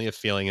just definitely a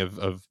feeling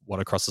of what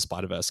Across the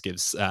Spider-Verse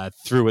gives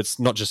through its,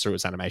 not just through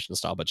its animation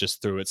style, but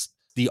just through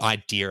the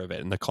idea of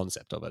it and the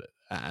concept of it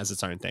as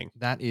its own thing.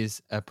 That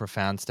is a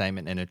profound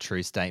statement and a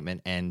true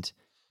statement. And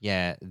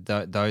yeah,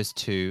 those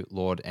two,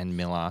 Lord and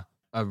Miller,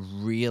 are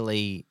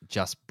really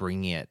just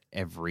bringing it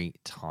every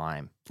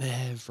time.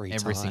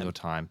 Every single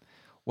time.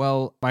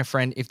 Well, my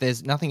friend, if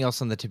there's nothing else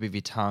on the tip of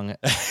your tongue,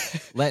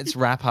 let's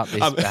wrap up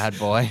this bad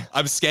boy.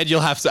 I'm scared you'll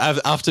have to,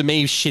 after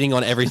me shitting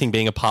on everything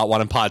being a part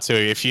 1 and part 2,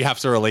 if you have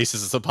to release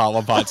this as a part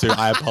 1, part 2,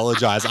 I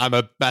apologize. I'm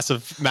a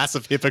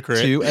massive hypocrite.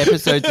 2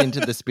 episodes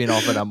into the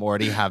spin-off and I'm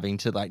already having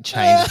to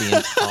change the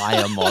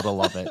entire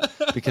model of it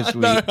because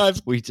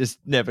we just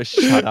never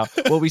shut up.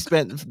 Well, we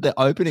spent the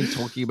opening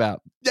talking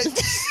about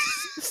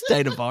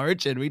State of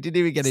Origin. We didn't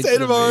even get into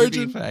the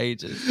movie for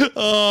ages.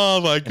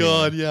 Oh my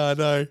God. Anyway. Yeah, I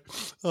know.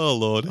 Oh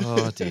Lord.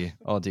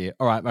 Oh dear.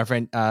 All right, my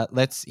friend,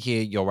 let's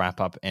hear your wrap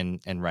up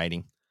and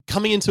rating.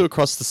 Coming into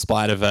Across the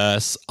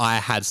Spider-Verse, I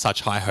had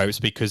such high hopes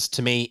because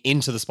to me,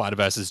 Into the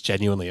Spider-Verse is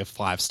genuinely a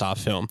 5-star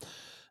film.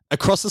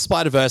 Across the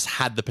Spider-Verse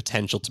had the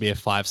potential to be a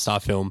 5-star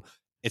film.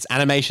 Its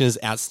animation is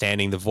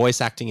outstanding. The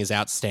voice acting is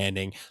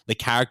outstanding. The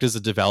characters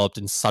are developed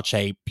in such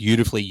a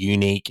beautifully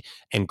unique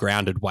and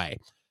grounded way.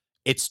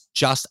 It's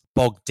just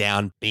bogged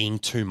down being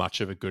too much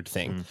of a good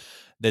thing.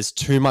 There's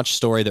too much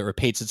story that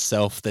repeats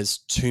itself. There's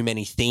too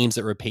many themes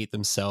that repeat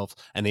themselves,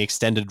 and the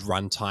extended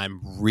runtime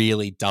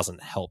really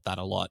doesn't help that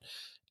a lot.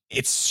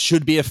 It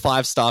should be a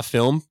 5-star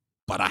film,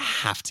 but I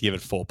have to give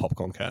it 4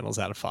 popcorn kernels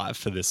out of 5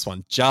 for this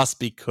one, just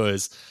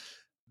because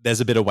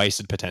there's a bit of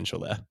wasted potential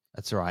there.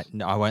 That's all right.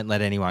 No, I won't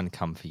let anyone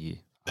come for you.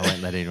 I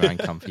won't let anyone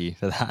come for you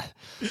for that.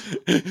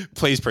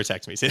 Please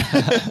protect me, Sid.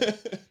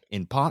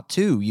 In part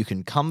 2, you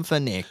can come for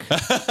Nick.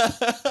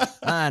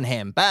 Burn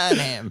him.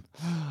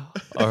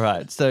 All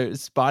right. So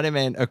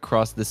Spider-Man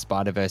Across the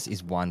Spider-Verse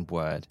is one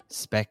word: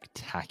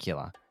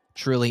 spectacular.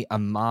 Truly a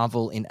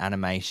marvel in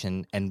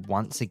animation. And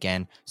once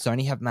again,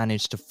 Sony have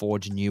managed to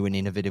forge new and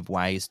innovative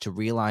ways to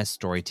realize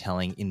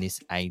storytelling in this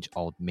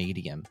age-old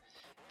medium.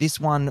 This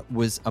one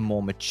was a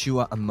more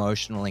mature,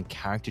 emotional, and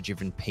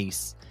character-driven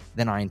piece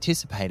than I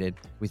anticipated,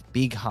 with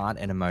big heart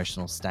and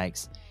emotional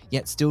stakes,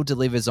 yet still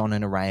delivers on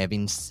an array of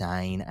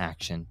insane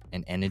action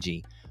and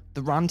energy.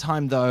 The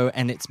runtime, though,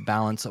 and its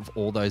balance of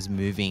all those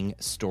moving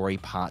story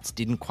parts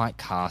didn't quite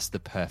cast the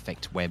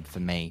perfect web for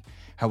me.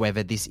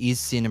 However, this is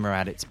cinema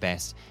at its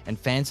best, and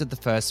fans of the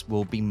first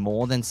will be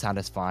more than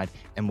satisfied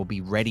and will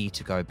be ready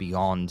to go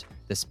beyond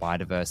the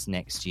Spider-Verse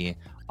next year.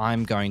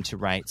 I'm going to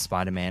rate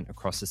Spider-Man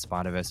Across the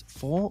Spider-Verse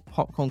 4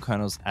 popcorn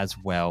kernels as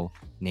well,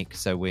 Nick.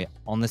 So we're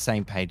on the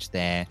same page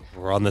there.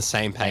 We're on the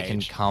same page. They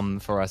can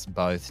come for us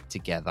both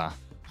together.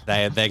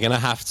 They're going to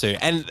have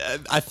to. And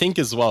I think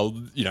as well,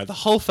 the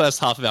whole first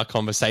half of our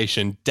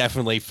conversation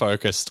definitely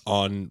focused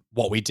on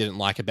what we didn't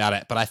like about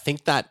it. But I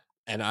think that,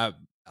 and I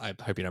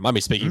hope you don't mind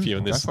me speaking for you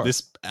in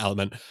this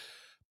element,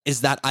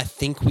 is that I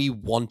think we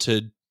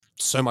wanted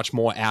so much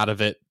more out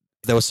of it.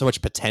 There was so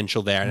much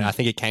potential there. And I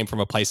think it came from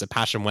a place of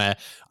passion where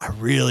I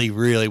really,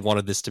 really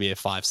wanted this to be a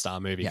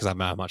 5-star movie because I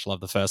very much love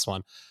the first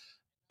one.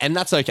 And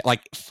that's okay.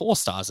 4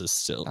 stars is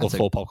still, or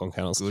 4 popcorn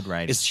kernels. Good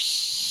rating.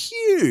 It's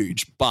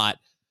huge, but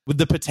with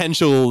the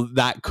potential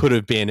that could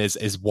have been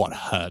is what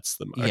hurts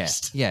the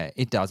most. Yeah,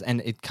 it does.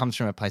 And it comes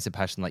from a place of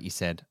passion, like you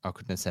said. I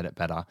couldn't have said it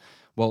better.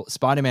 Well,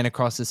 Spider-Man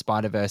Across the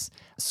Spider-Verse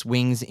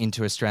swings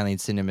into Australian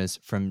cinemas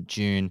from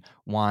June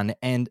 1.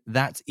 And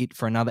that's it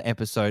for another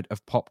episode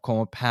of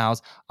Popcorn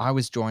Pals. I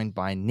was joined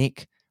by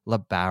Nick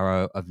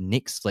Labarro of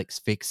Nick's Flicks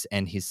Fix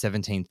and his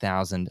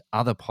 17,000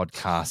 other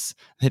podcasts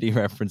that he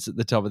referenced at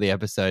the top of the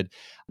episode.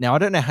 Now, I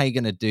don't know how you're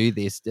going to do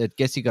this. I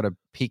guess you got to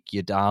pick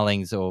your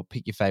darlings or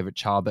pick your favorite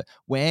child, but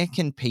where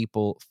can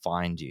people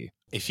find you?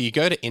 If you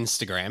go to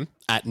Instagram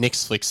at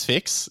Nick's Flicks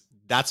Fix,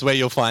 That's where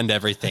you'll find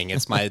everything.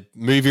 It's my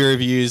movie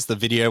reviews, the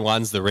video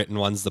ones, the written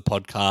ones, the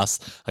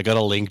podcasts. I got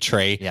a link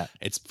tree. Yeah.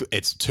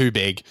 It's too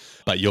big,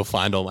 but you'll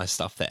find all my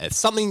stuff there. It's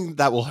something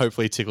that will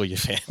hopefully tickle your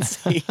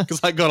fancy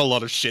because I got a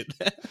lot of shit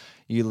there.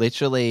 You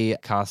literally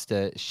cast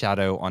a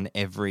shadow on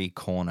every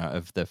corner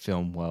of the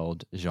film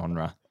world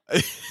genre.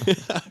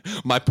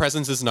 My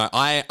presence is known.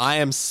 I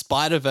am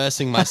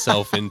Spider-Versing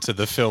myself into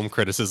the film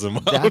criticism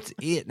world. That's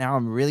it. Now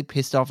I'm really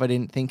pissed off I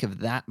didn't think of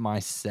that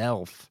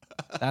myself.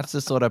 That's the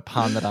sort of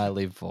pun that I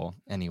live for.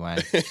 Anyway,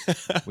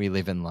 we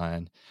live and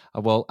learn.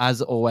 Well,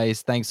 as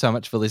always, thanks so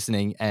much for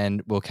listening,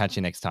 and we'll catch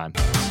you next time.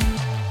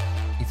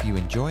 If you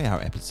enjoy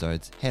our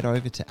episodes, head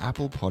over to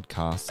Apple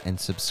Podcasts and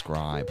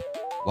subscribe.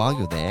 While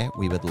you're there,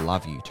 we would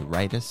love you to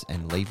rate us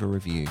and leave a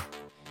review.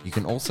 You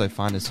can also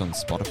find us on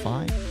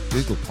Spotify,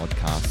 Google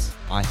Podcasts,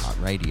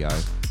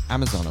 iHeartRadio,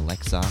 Amazon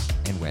Alexa,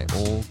 and where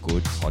all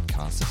good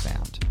podcasts are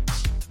found.